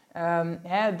opeens...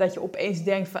 dat je opeens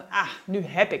denkt van, nu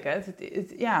heb ik het.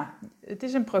 Het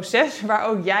is een proces waar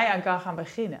ook jij aan kan gaan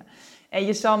beginnen. En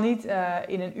je zal niet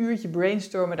in een uurtje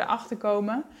brainstormen erachter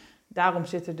komen. Daarom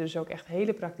zitten dus ook echt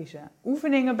hele praktische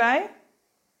oefeningen bij.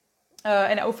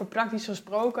 En over praktisch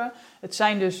gesproken, het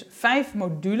zijn dus 5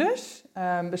 modules,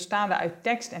 bestaande uit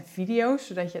tekst en video's,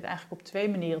 zodat je het eigenlijk op 2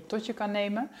 manieren tot je kan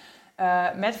nemen.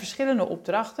 Met verschillende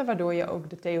opdrachten, waardoor je ook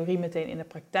de theorie meteen in de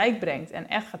praktijk brengt en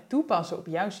echt gaat toepassen op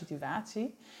jouw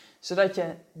situatie. Zodat je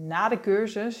na de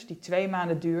cursus, die 2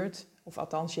 maanden duurt, of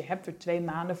althans je hebt er 2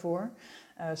 maanden voor,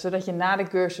 zodat je na de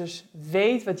cursus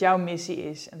weet wat jouw missie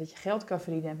is en dat je geld kan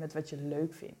verdienen met wat je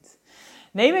leuk vindt.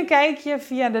 Neem een kijkje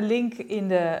via de link in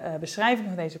de beschrijving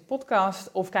van deze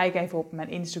podcast of kijk even op mijn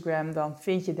Instagram, dan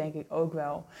vind je denk ik ook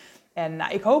wel. En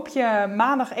ik hoop je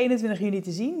maandag 21 juni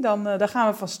te zien. Dan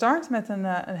gaan we van start met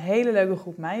een hele leuke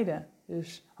groep meiden.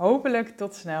 Dus hopelijk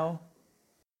tot snel.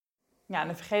 Ja, en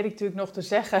dan vergeet ik natuurlijk nog te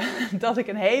zeggen dat ik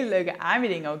een hele leuke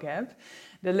aanbieding ook heb.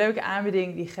 De leuke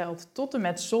aanbieding die geldt tot en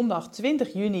met zondag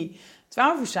 20 juni,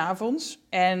 12 uur 's avonds.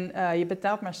 En je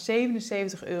betaalt maar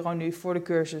 €77 nu voor de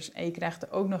cursus. En je krijgt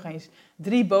er ook nog eens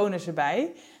 3 bonussen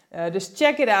bij. Dus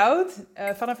check it out.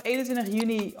 Vanaf 21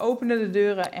 juni openen de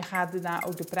deuren en gaat daarna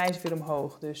ook de prijs weer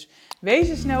omhoog. Dus wees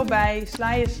er snel bij,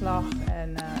 sla je slag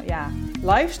en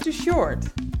life's too short.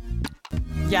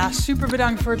 Ja, super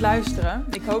bedankt voor het luisteren.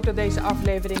 Ik hoop dat deze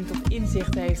aflevering tot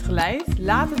inzichten heeft geleid.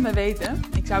 Laat het me weten.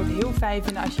 Ik zou het heel fijn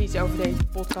vinden als je iets over deze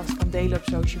podcast kan delen op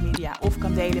social media of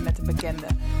kan delen met een bekende.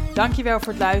 Dankjewel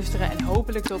voor het luisteren en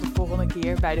hopelijk tot de volgende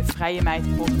keer bij de Vrije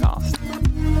Meid podcast.